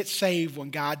 You get saved when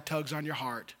God tugs on your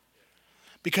heart.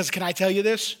 Because can I tell you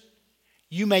this?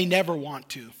 You may never want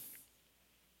to.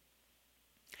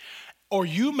 Or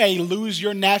you may lose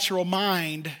your natural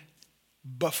mind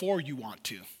before you want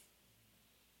to.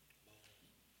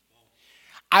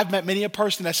 I've met many a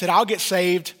person that said, I'll get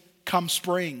saved come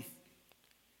spring.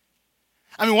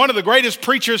 I mean, one of the greatest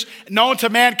preachers known to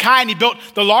mankind, he built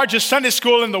the largest Sunday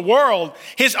school in the world.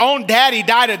 His own daddy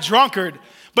died a drunkard,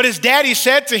 but his daddy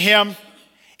said to him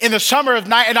in the summer of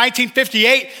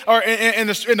 1958, or in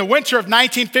the winter of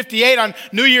 1958 on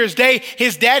New Year's Day,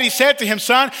 his daddy said to him,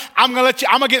 son, I'm going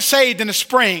to get saved in the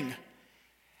spring,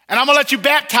 and I'm going to let you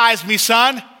baptize me,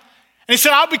 son. And he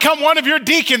said, I'll become one of your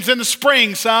deacons in the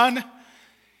spring, son.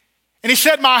 And he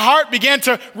said, my heart began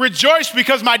to rejoice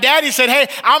because my daddy said, hey,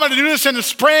 I'm going to do this in the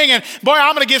spring, and boy,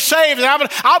 I'm going to get saved, and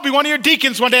I'll be one of your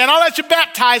deacons one day, and I'll let you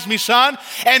baptize me, son.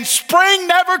 And spring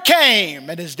never came,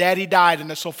 and his daddy died,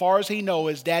 and so far as he knows,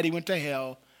 his daddy went to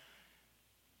hell.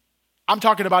 I'm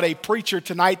talking about a preacher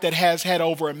tonight that has had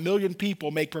over 1 million people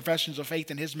make professions of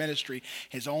faith in his ministry.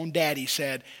 His own daddy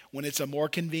said, when it's a more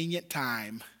convenient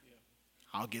time,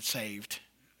 I'll get saved.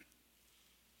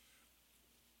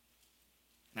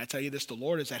 And I tell you this, the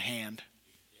Lord is at hand.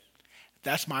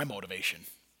 That's my motivation.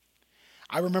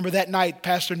 I remember that night,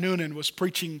 Pastor Noonan was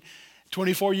preaching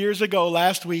 24 years ago.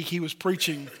 Last week, he was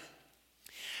preaching.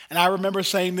 And I remember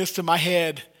saying this to my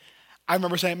head. I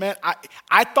remember saying, man,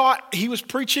 I thought he was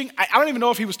preaching. I don't even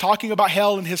know if he was talking about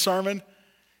hell in his sermon.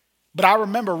 But I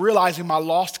remember realizing my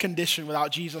lost condition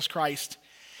without Jesus Christ.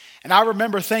 And I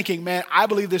remember thinking, man, I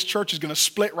believe this church is going to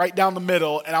split right down the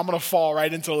middle, and I'm going to fall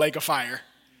right into the lake of fire.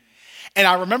 And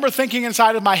I remember thinking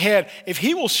inside of my head, if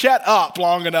he will shut up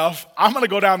long enough, I'm going to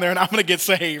go down there and I'm going to get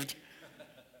saved.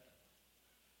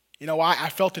 You know why? I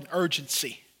felt an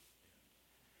urgency.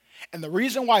 And the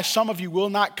reason why some of you will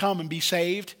not come and be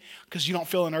saved, because you don't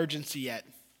feel an urgency yet.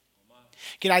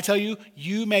 Can I tell you,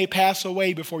 you may pass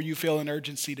away before you feel an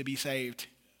urgency to be saved.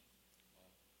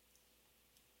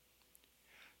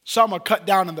 Some are cut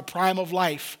down in the prime of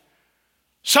life.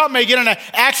 Some may get in an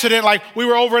accident like we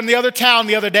were over in the other town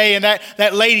the other day, and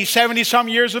that lady, 70-some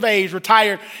years of age,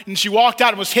 retired, and she walked out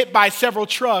and was hit by several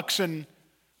trucks and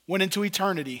went into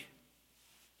eternity.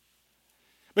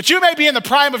 But you may be in the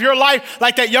prime of your life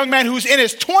like that young man who's in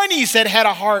his 20s that had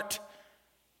a heart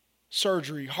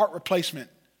surgery, heart replacement.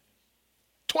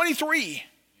 23.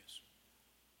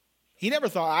 He never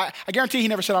thought, I guarantee he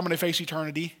never said, I'm going to face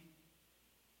eternity.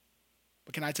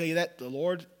 But can I tell you that? The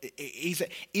Lord,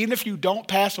 even if you don't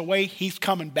pass away, he's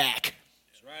coming back.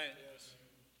 That's right. Yes.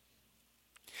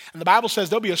 And the Bible says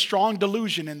there'll be a strong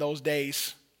delusion in those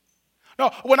days.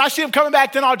 No, when I see him coming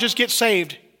back, then I'll just get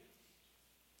saved.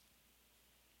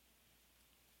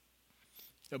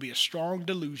 There'll be a strong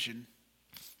delusion.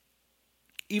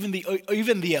 Even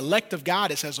the elect of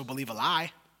God, it says, will believe a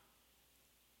lie.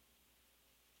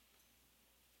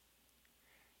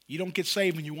 You don't get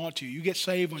saved when you want to. You get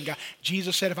saved when God,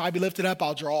 Jesus said, if I be lifted up,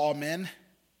 I'll draw all men.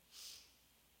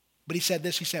 But he said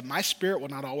this, he said, my spirit will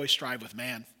not always strive with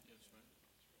man.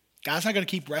 God's not going to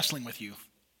keep wrestling with you.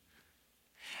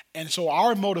 And so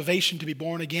our motivation to be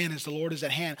born again is the Lord is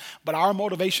at hand. But our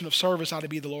motivation of service ought to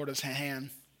be the Lord is at hand.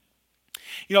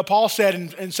 You know, Paul said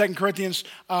in 2 Corinthians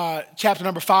chapter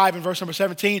number 5 and verse number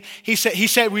 17, he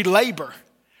said we labor,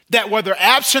 that whether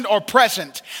absent or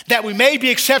present, that we may be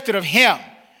accepted of him.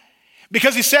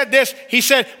 Because he said this, he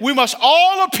said, we must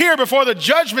all appear before the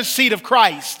judgment seat of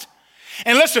Christ.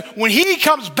 And listen, when he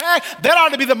comes back, that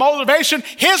ought to be the motivation.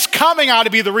 His coming ought to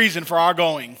be the reason for our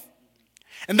going.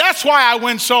 And that's why I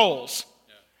win souls.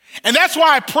 And that's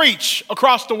why I preach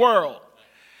across the world.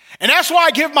 And that's why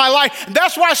I give my life. And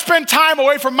that's why I spend time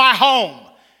away from my home.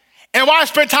 And why I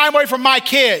spend time away from my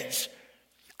kids.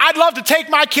 I'd love to take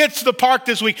my kids to the park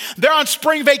this week. They're on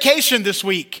spring vacation this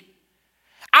week.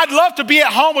 I'd love to be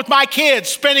at home with my kids,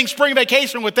 spending spring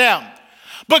vacation with them.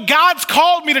 But God's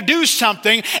called me to do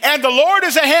something, and the Lord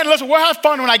is at hand. Listen, we'll have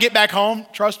fun when I get back home.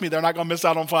 Trust me, they're not going to miss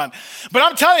out on fun. But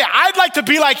I'm telling you, I'd like to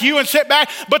be like you and sit back,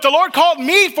 but the Lord called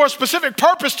me for a specific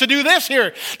purpose to do this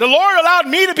here. The Lord allowed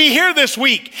me to be here this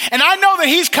week, and I know that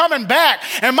he's coming back,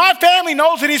 and my family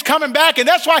knows that he's coming back, and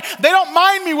that's why they don't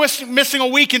mind me missing a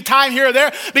week in time here or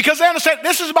there, because they understand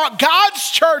this is about God's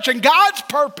church and God's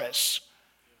purpose.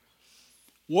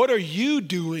 What are you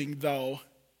doing, though,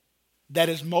 that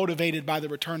is motivated by the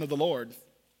return of the Lord?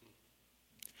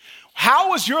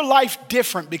 How is your life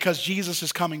different because Jesus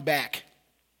is coming back?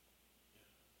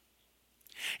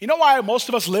 You know why most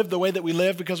of us live the way that we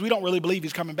live? Because we don't really believe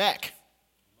he's coming back.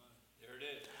 There it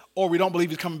is. Or we don't believe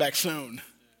he's coming back soon.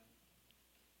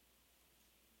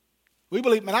 We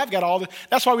believe, man, I've got all the,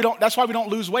 that's why we don't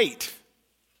lose weight.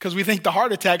 Because we think the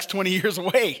heart attack's 20 years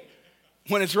away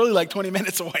when it's really like 20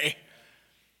 minutes away.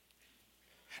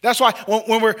 That's why when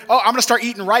I'm going to start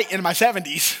eating right in my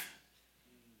 70s.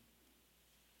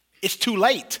 It's too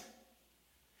late.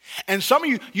 And some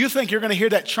of you think you're going to hear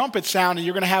that trumpet sound and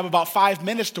you're going to have about 5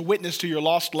 minutes to witness to your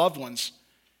lost loved ones.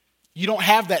 You don't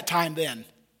have that time then.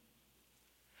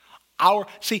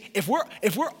 If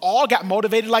we're all got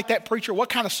motivated like that preacher, what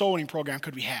kind of soul winning program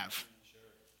could we have?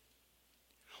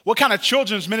 What kind of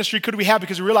children's ministry could we have?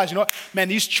 Because we realize, you know what, man,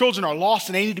 these children are lost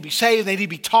and they need to be saved, they need to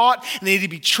be taught, and they need to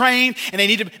be trained, and they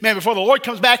need to, man, before the Lord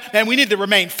comes back, man, we need to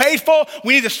remain faithful.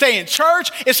 We need to stay in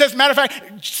church. It says, matter of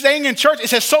fact, staying in church, it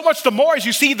says so much the more as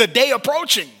you see the day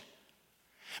approaching.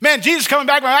 Man, Jesus coming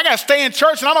back, man, I got to stay in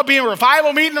church and I'm going to be in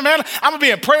revival meeting, man. I'm going to be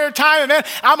in prayer time, and man,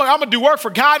 I'm going to do work for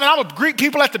God, man. I'm going to greet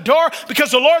people at the door because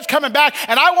the Lord's coming back,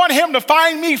 and I want him to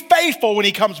find me faithful when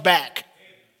he comes back.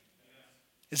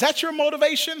 Is that your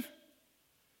motivation?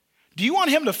 Do you want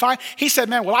him to find? He said,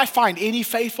 man, will I find any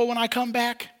faithful when I come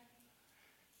back?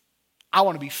 I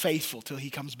want to be faithful till he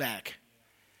comes back.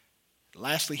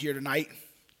 Lastly here tonight,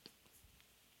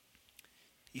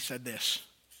 he said this.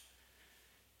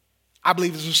 I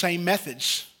believe it's the same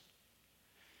methods.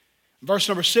 Verse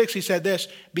number 6, he said this,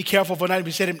 be careful for nothing.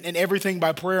 He said, in everything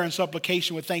by prayer and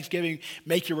supplication with thanksgiving,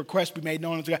 make your requests be made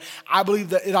known unto God. I believe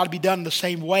that it ought to be done the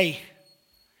same way.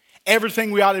 Everything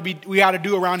we ought to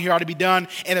do around here ought to be done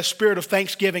in a spirit of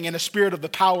thanksgiving, in a spirit of the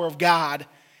power of God,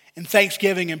 in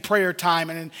thanksgiving and prayer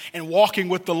time and walking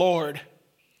with the Lord.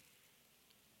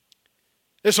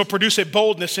 This will produce a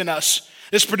boldness in us.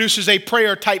 This produces a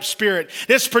prayer type spirit.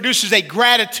 This produces a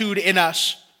gratitude in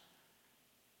us.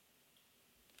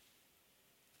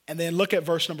 And then look at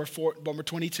verse number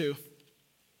 22.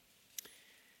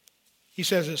 He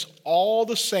says this, all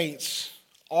the saints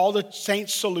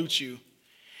salute you,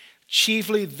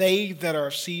 chiefly they that are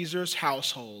of Caesar's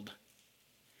household.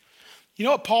 You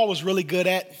know what Paul was really good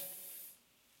at?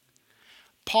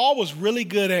 Paul was really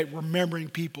good at remembering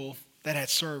people that had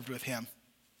served with him.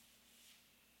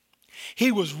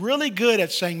 He was really good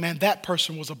at saying, man, that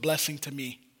person was a blessing to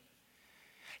me.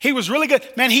 He was really good.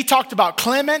 Man, he talked about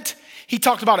Clement. He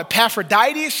talked about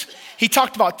Epaphroditus. He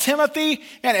talked about Timothy.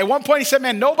 And at one point he said,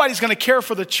 man, nobody's going to care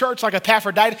for the church like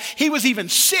Epaphroditus. He was even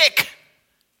sick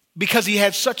because he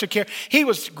had such a care. He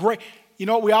was great. You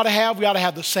know what we ought to have? We ought to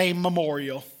have the same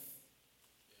memorial.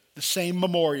 The same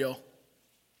memorial.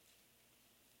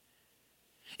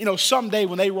 You know, someday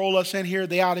when they roll us in here,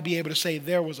 they ought to be able to say,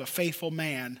 there was a faithful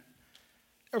man.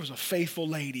 There was a faithful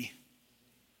lady.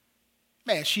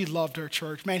 Man, she loved her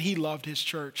church. Man, he loved his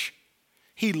church.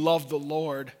 He loved the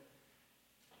Lord.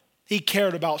 He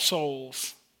cared about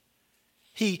souls.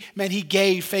 He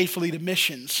gave faithfully to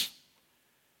missions.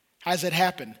 How does it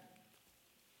happen?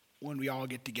 When we all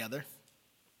get together.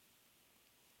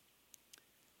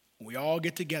 When we all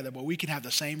get together, but we can have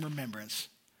the same remembrance.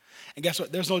 And guess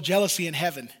what? There's no jealousy in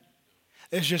heaven.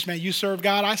 It's just, man, you serve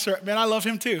God, I serve. Man, I love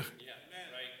him too.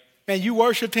 Man, you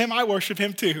worshiped him, I worship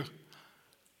him too.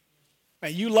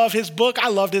 Man, you love his book, I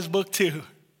loved his book too.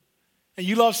 And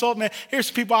you love soul, man, here's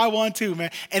some people I want too, man.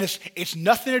 And it's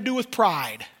nothing to do with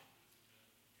pride.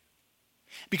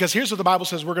 Because here's what the Bible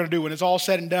says we're going to do when it's all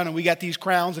said and done and we got these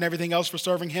crowns and everything else for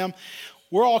serving him.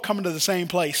 We're all coming to the same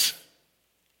place.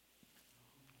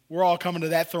 We're all coming to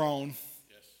that throne.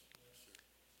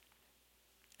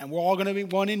 And we're all going to be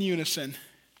one in unison.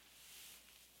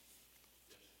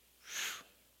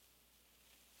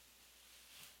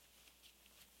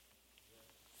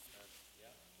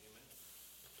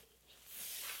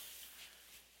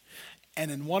 And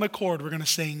in one accord, we're going to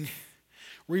sing,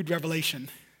 read Revelation.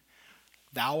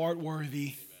 Thou art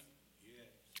worthy.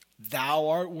 Thou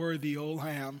art worthy, O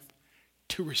Lamb,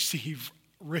 to receive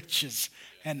riches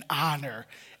and honor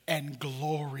and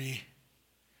glory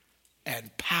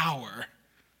and power.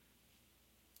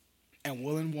 And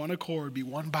we'll in one accord be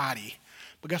one body.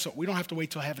 But guess what? We don't have to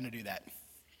wait till heaven to do that.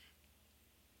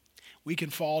 We can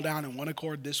fall down in one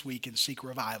accord this week and seek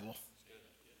revival.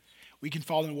 We can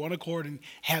fall in one accord and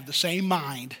have the same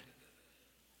mind.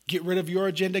 Get rid of your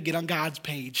agenda, get on God's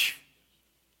page.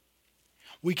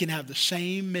 We can have the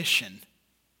same mission.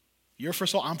 You're for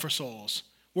soul, I'm for souls.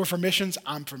 We're for missions,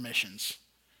 I'm for missions.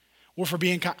 We're for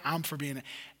being, I'm for being.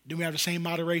 Do we have the same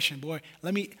moderation? Boy,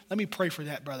 let me pray for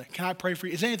that, brother. Can I pray for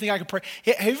you? Is there anything I can pray?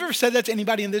 Have you ever said that to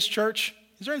anybody in this church?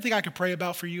 Is there anything I could pray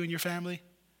about for you and your family?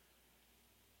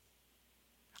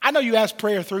 I know you asked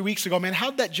prayer 3 weeks ago, man.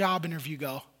 How'd that job interview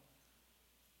go?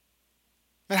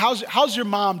 Man, how's your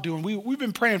mom doing? We've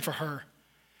been praying for her.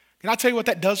 Can I tell you what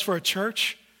that does for a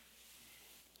church?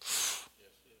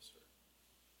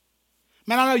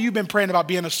 Man, I know you've been praying about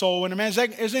being a soul winner. Man, is there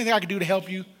anything I can do to help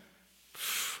you?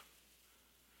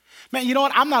 Man, you know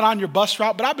what? I'm not on your bus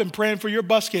route, but I've been praying for your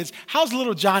bus kids. How's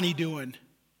little Johnny doing?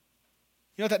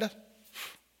 You know what that does?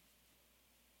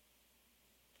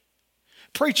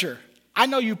 Preacher, I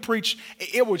know you preach.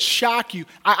 It would shock you.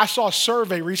 I saw a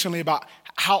survey recently about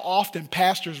how often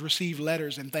pastors receive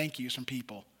letters and thank yous from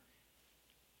people.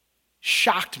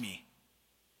 Shocked me.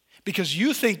 Because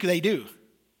you think they do.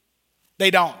 They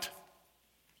don't.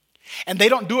 And they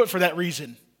don't do it for that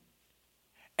reason.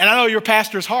 And I know your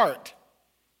pastor's heart.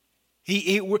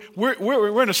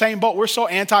 We're in the same boat. We're so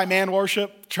anti-man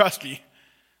worship. Trust me.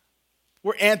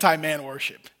 We're anti-man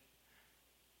worship.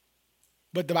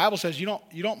 But the Bible says you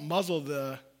don't muzzle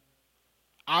the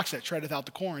ox that treadeth out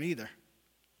the corn either.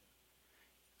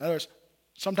 In other words,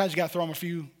 sometimes you got to throw them a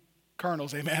few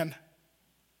kernels, amen?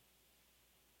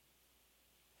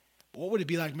 But what would it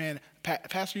be like, man,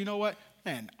 Pastor, you know what?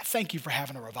 Man, thank you for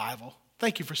having a revival.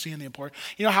 Thank you for seeing the importance.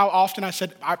 You know how often I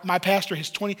said, my pastor, he's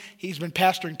been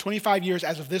pastoring 25 years.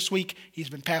 As of this week, he's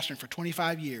been pastoring for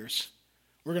 25 years.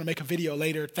 We're going to make a video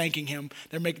later thanking him.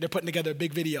 They're putting together a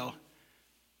big video.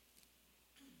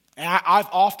 And I've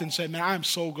often said, man, I'm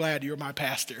so glad you're my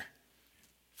pastor.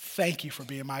 Thank you for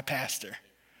being my pastor.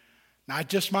 Not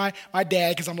just my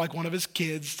dad, because I'm like one of his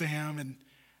kids to him, and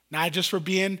not just for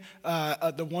being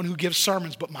the one who gives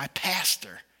sermons, but my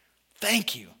pastor.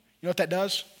 Thank you. You know what that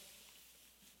does?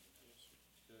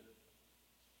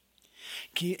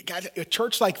 Guys, a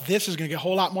church like this is going to get a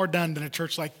whole lot more done than a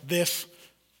church like this.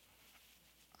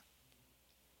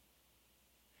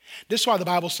 This is why the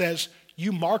Bible says,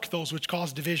 you mark those which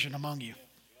cause division among you.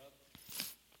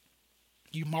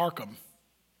 You mark them.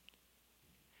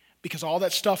 Because all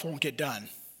that stuff won't get done.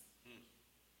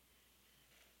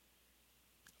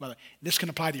 Well, this can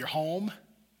apply to your home.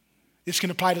 This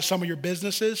can apply to some of your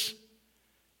businesses.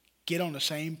 Get on the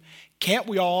same. Can't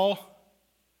we all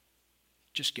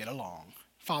just get along?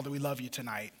 Father, we love you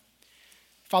tonight.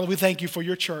 Father, we thank you for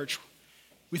your church.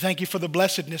 We thank you for the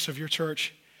blessedness of your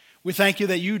church. We thank you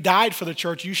that you died for the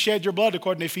church. You shed your blood,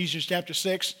 according to Ephesians chapter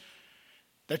 6,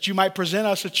 that you might present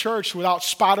us a church without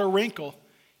spot or wrinkle.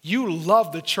 You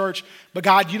love the church, but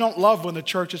God, you don't love when the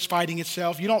church is fighting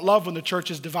itself. You don't love when the church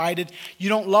is divided. You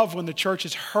don't love when the church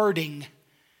is hurting.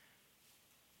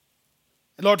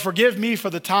 And Lord, forgive me for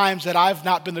the times that I've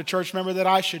not been the church member that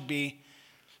I should be.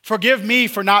 Forgive me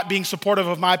for not being supportive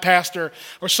of my pastor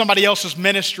or somebody else's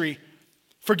ministry.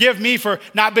 Forgive me for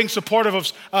not being supportive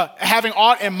of having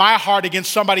aught in my heart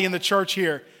against somebody in the church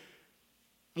here.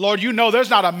 Lord, you know there's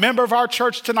not a member of our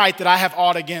church tonight that I have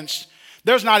aught against.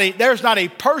 There's not a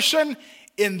person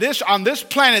on this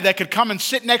planet that could come and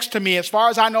sit next to me, as far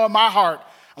as I know in my heart,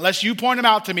 unless you point them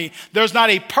out to me. There's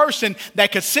not a person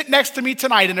that could sit next to me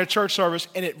tonight in a church service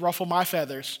and it ruffle my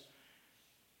feathers.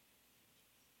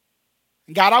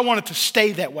 God, I want it to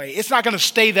stay that way. It's not going to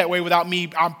stay that way without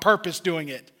me on purpose doing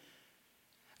it.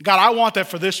 God, I want that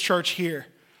for this church here.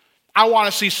 I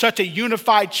want to see such a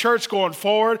unified church going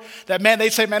forward that, man, they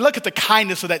say, man, look at the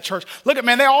kindness of that church. Look at,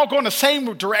 man, they all go in the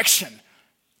same direction.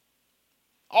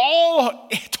 All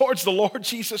towards the Lord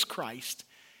Jesus Christ.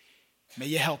 May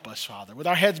you help us, Father. With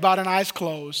our heads bowed and eyes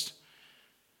closed.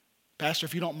 Pastor,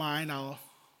 if you don't mind, I'll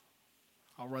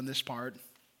run this part.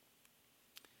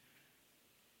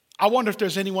 I wonder if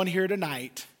there's anyone here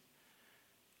tonight.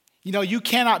 You know, you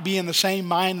cannot be in the same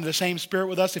mind and the same spirit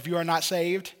with us if you are not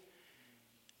saved.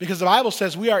 Because the Bible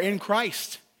says we are in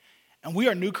Christ and we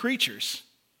are new creatures.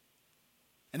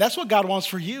 And that's what God wants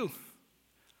for you.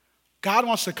 God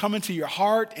wants to come into your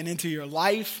heart and into your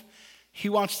life. He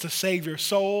wants to save your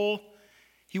soul.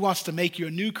 He wants to make you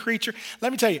a new creature.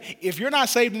 Let me tell you, if you're not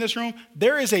saved in this room,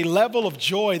 there is a level of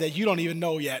joy that you don't even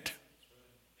know yet.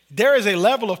 There is a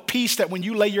level of peace that when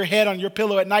you lay your head on your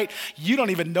pillow at night, you don't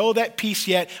even know that peace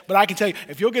yet. But I can tell you,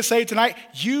 if you'll get saved tonight,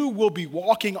 you will be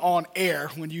walking on air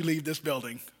when you leave this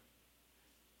building.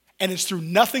 And it's through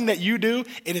nothing that you do.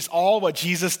 It is all what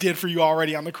Jesus did for you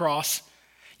already on the cross.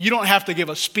 You don't have to give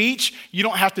a speech. You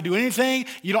don't have to do anything.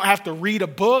 You don't have to read a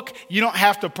book. You don't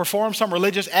have to perform some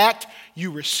religious act.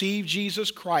 You receive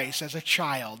Jesus Christ as a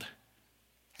child,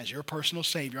 as your personal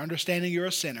Savior, understanding you're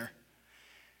a sinner.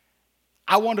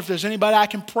 I wonder if there's anybody I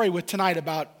can pray with tonight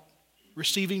about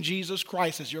receiving Jesus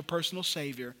Christ as your personal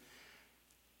Savior.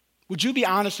 Would you be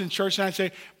honest in church tonight and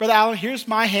say, Brother Allen, here's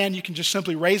my hand. You can just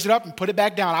simply raise it up and put it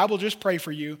back down. I will just pray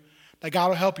for you that God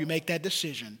will help you make that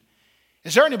decision.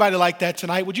 Is there anybody like that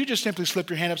tonight? Would you just simply slip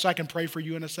your hand up so I can pray for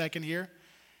you in a second here?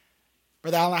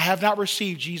 Brother Allen, I have not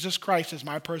received Jesus Christ as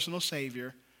my personal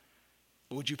Savior.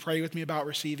 But would you pray with me about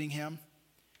receiving him?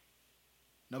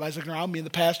 Nobody's looking around, me and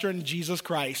the pastor and Jesus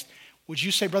Christ. Would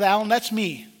you say, Brother Allen, that's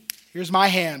me. Here's my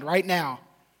hand right now.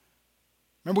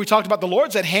 Remember we talked about the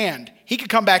Lord's at hand. He could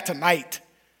come back tonight.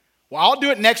 Well, I'll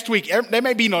do it next week. There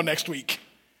may be no next week.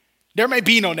 There may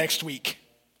be no next week.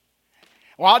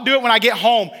 Well, I'll do it when I get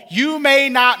home. You may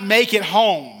not make it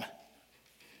home.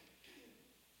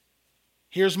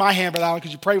 Here's my hand, Brother Allen.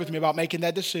 Could you pray with me about making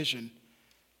that decision?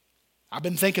 I've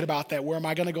been thinking about that. Where am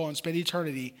I going to go and spend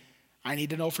eternity? I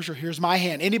need to know for sure. Here's my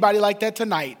hand. Anybody like that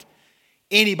tonight?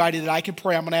 Anybody that I can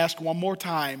pray? I'm going to ask one more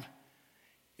time.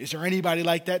 Is there anybody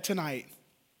like that tonight?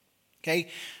 Okay,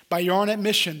 by your own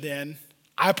admission then,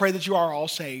 I pray that you are all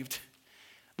saved.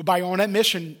 But by your own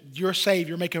admission, you're saved.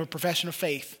 You're making a profession of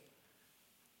faith.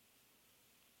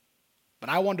 But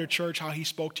I wonder, church, how he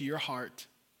spoke to your heart.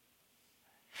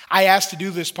 I asked to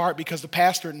do this part because the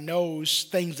pastor knows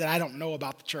things that I don't know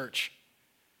about the church.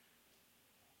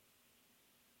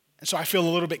 And so I feel a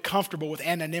little bit comfortable with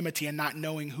anonymity and not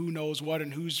knowing who knows what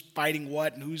and who's fighting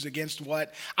what and who's against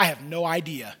what. I have no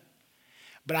idea.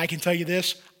 But I can tell you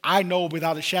this, I know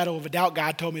without a shadow of a doubt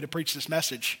God told me to preach this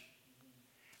message.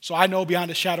 So I know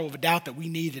beyond a shadow of a doubt that we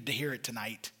needed to hear it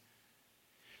tonight.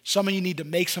 Some of you need to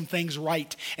make some things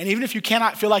right. And even if you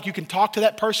cannot feel like you can talk to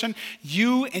that person,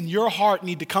 you in your heart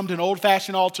need to come to an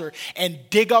old-fashioned altar and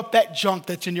dig up that junk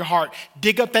that's in your heart.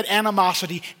 Dig up that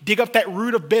animosity. Dig up that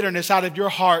root of bitterness out of your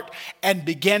heart and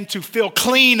begin to feel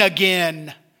clean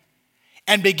again.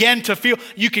 And begin to feel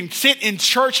you can sit in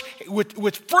church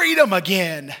with freedom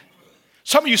again.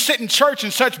 Some of you sit in church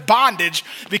in such bondage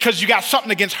because you got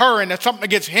something against her and something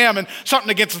against him and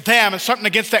something against them and something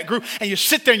against that group. And you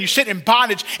sit there and you sit in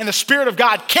bondage and the Spirit of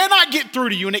God cannot get through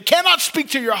to you and it cannot speak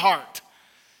to your heart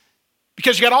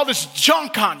because you got all this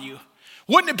junk on you.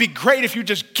 Wouldn't it be great if you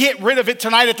just get rid of it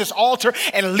tonight at this altar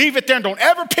and leave it there and don't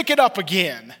ever pick it up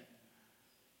again?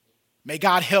 May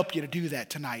God help you to do that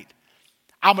tonight.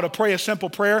 I'm going to pray a simple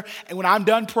prayer, and when I'm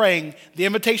done praying, the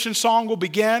invitation song will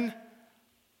begin.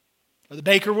 Or the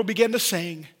baker will begin to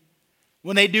sing.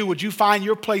 When they do, would you find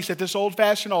your place at this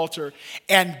old-fashioned altar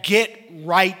and get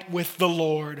right with the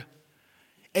Lord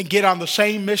and get on the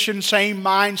same mission, same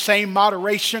mind, same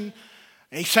moderation,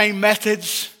 same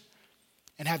methods,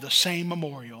 and have the same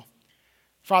memorial.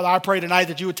 Father, I pray tonight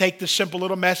that you would take this simple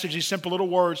little message, these simple little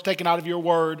words taken out of your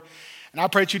word, and I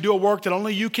pray that you do a work that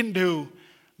only you can do.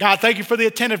 God, thank you for the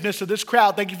attentiveness of this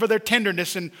crowd. Thank you for their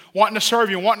tenderness and wanting to serve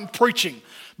you and wanting preaching.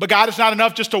 But God, it's not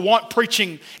enough just to want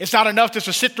preaching. It's not enough just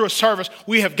to sit through a service.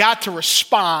 We have got to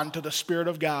respond to the Spirit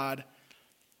of God.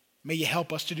 May you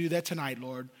help us to do that tonight,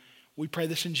 Lord. We pray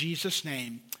this in Jesus'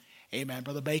 name. Amen.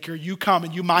 Brother Baker, you come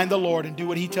and you mind the Lord and do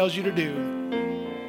what he tells you to do.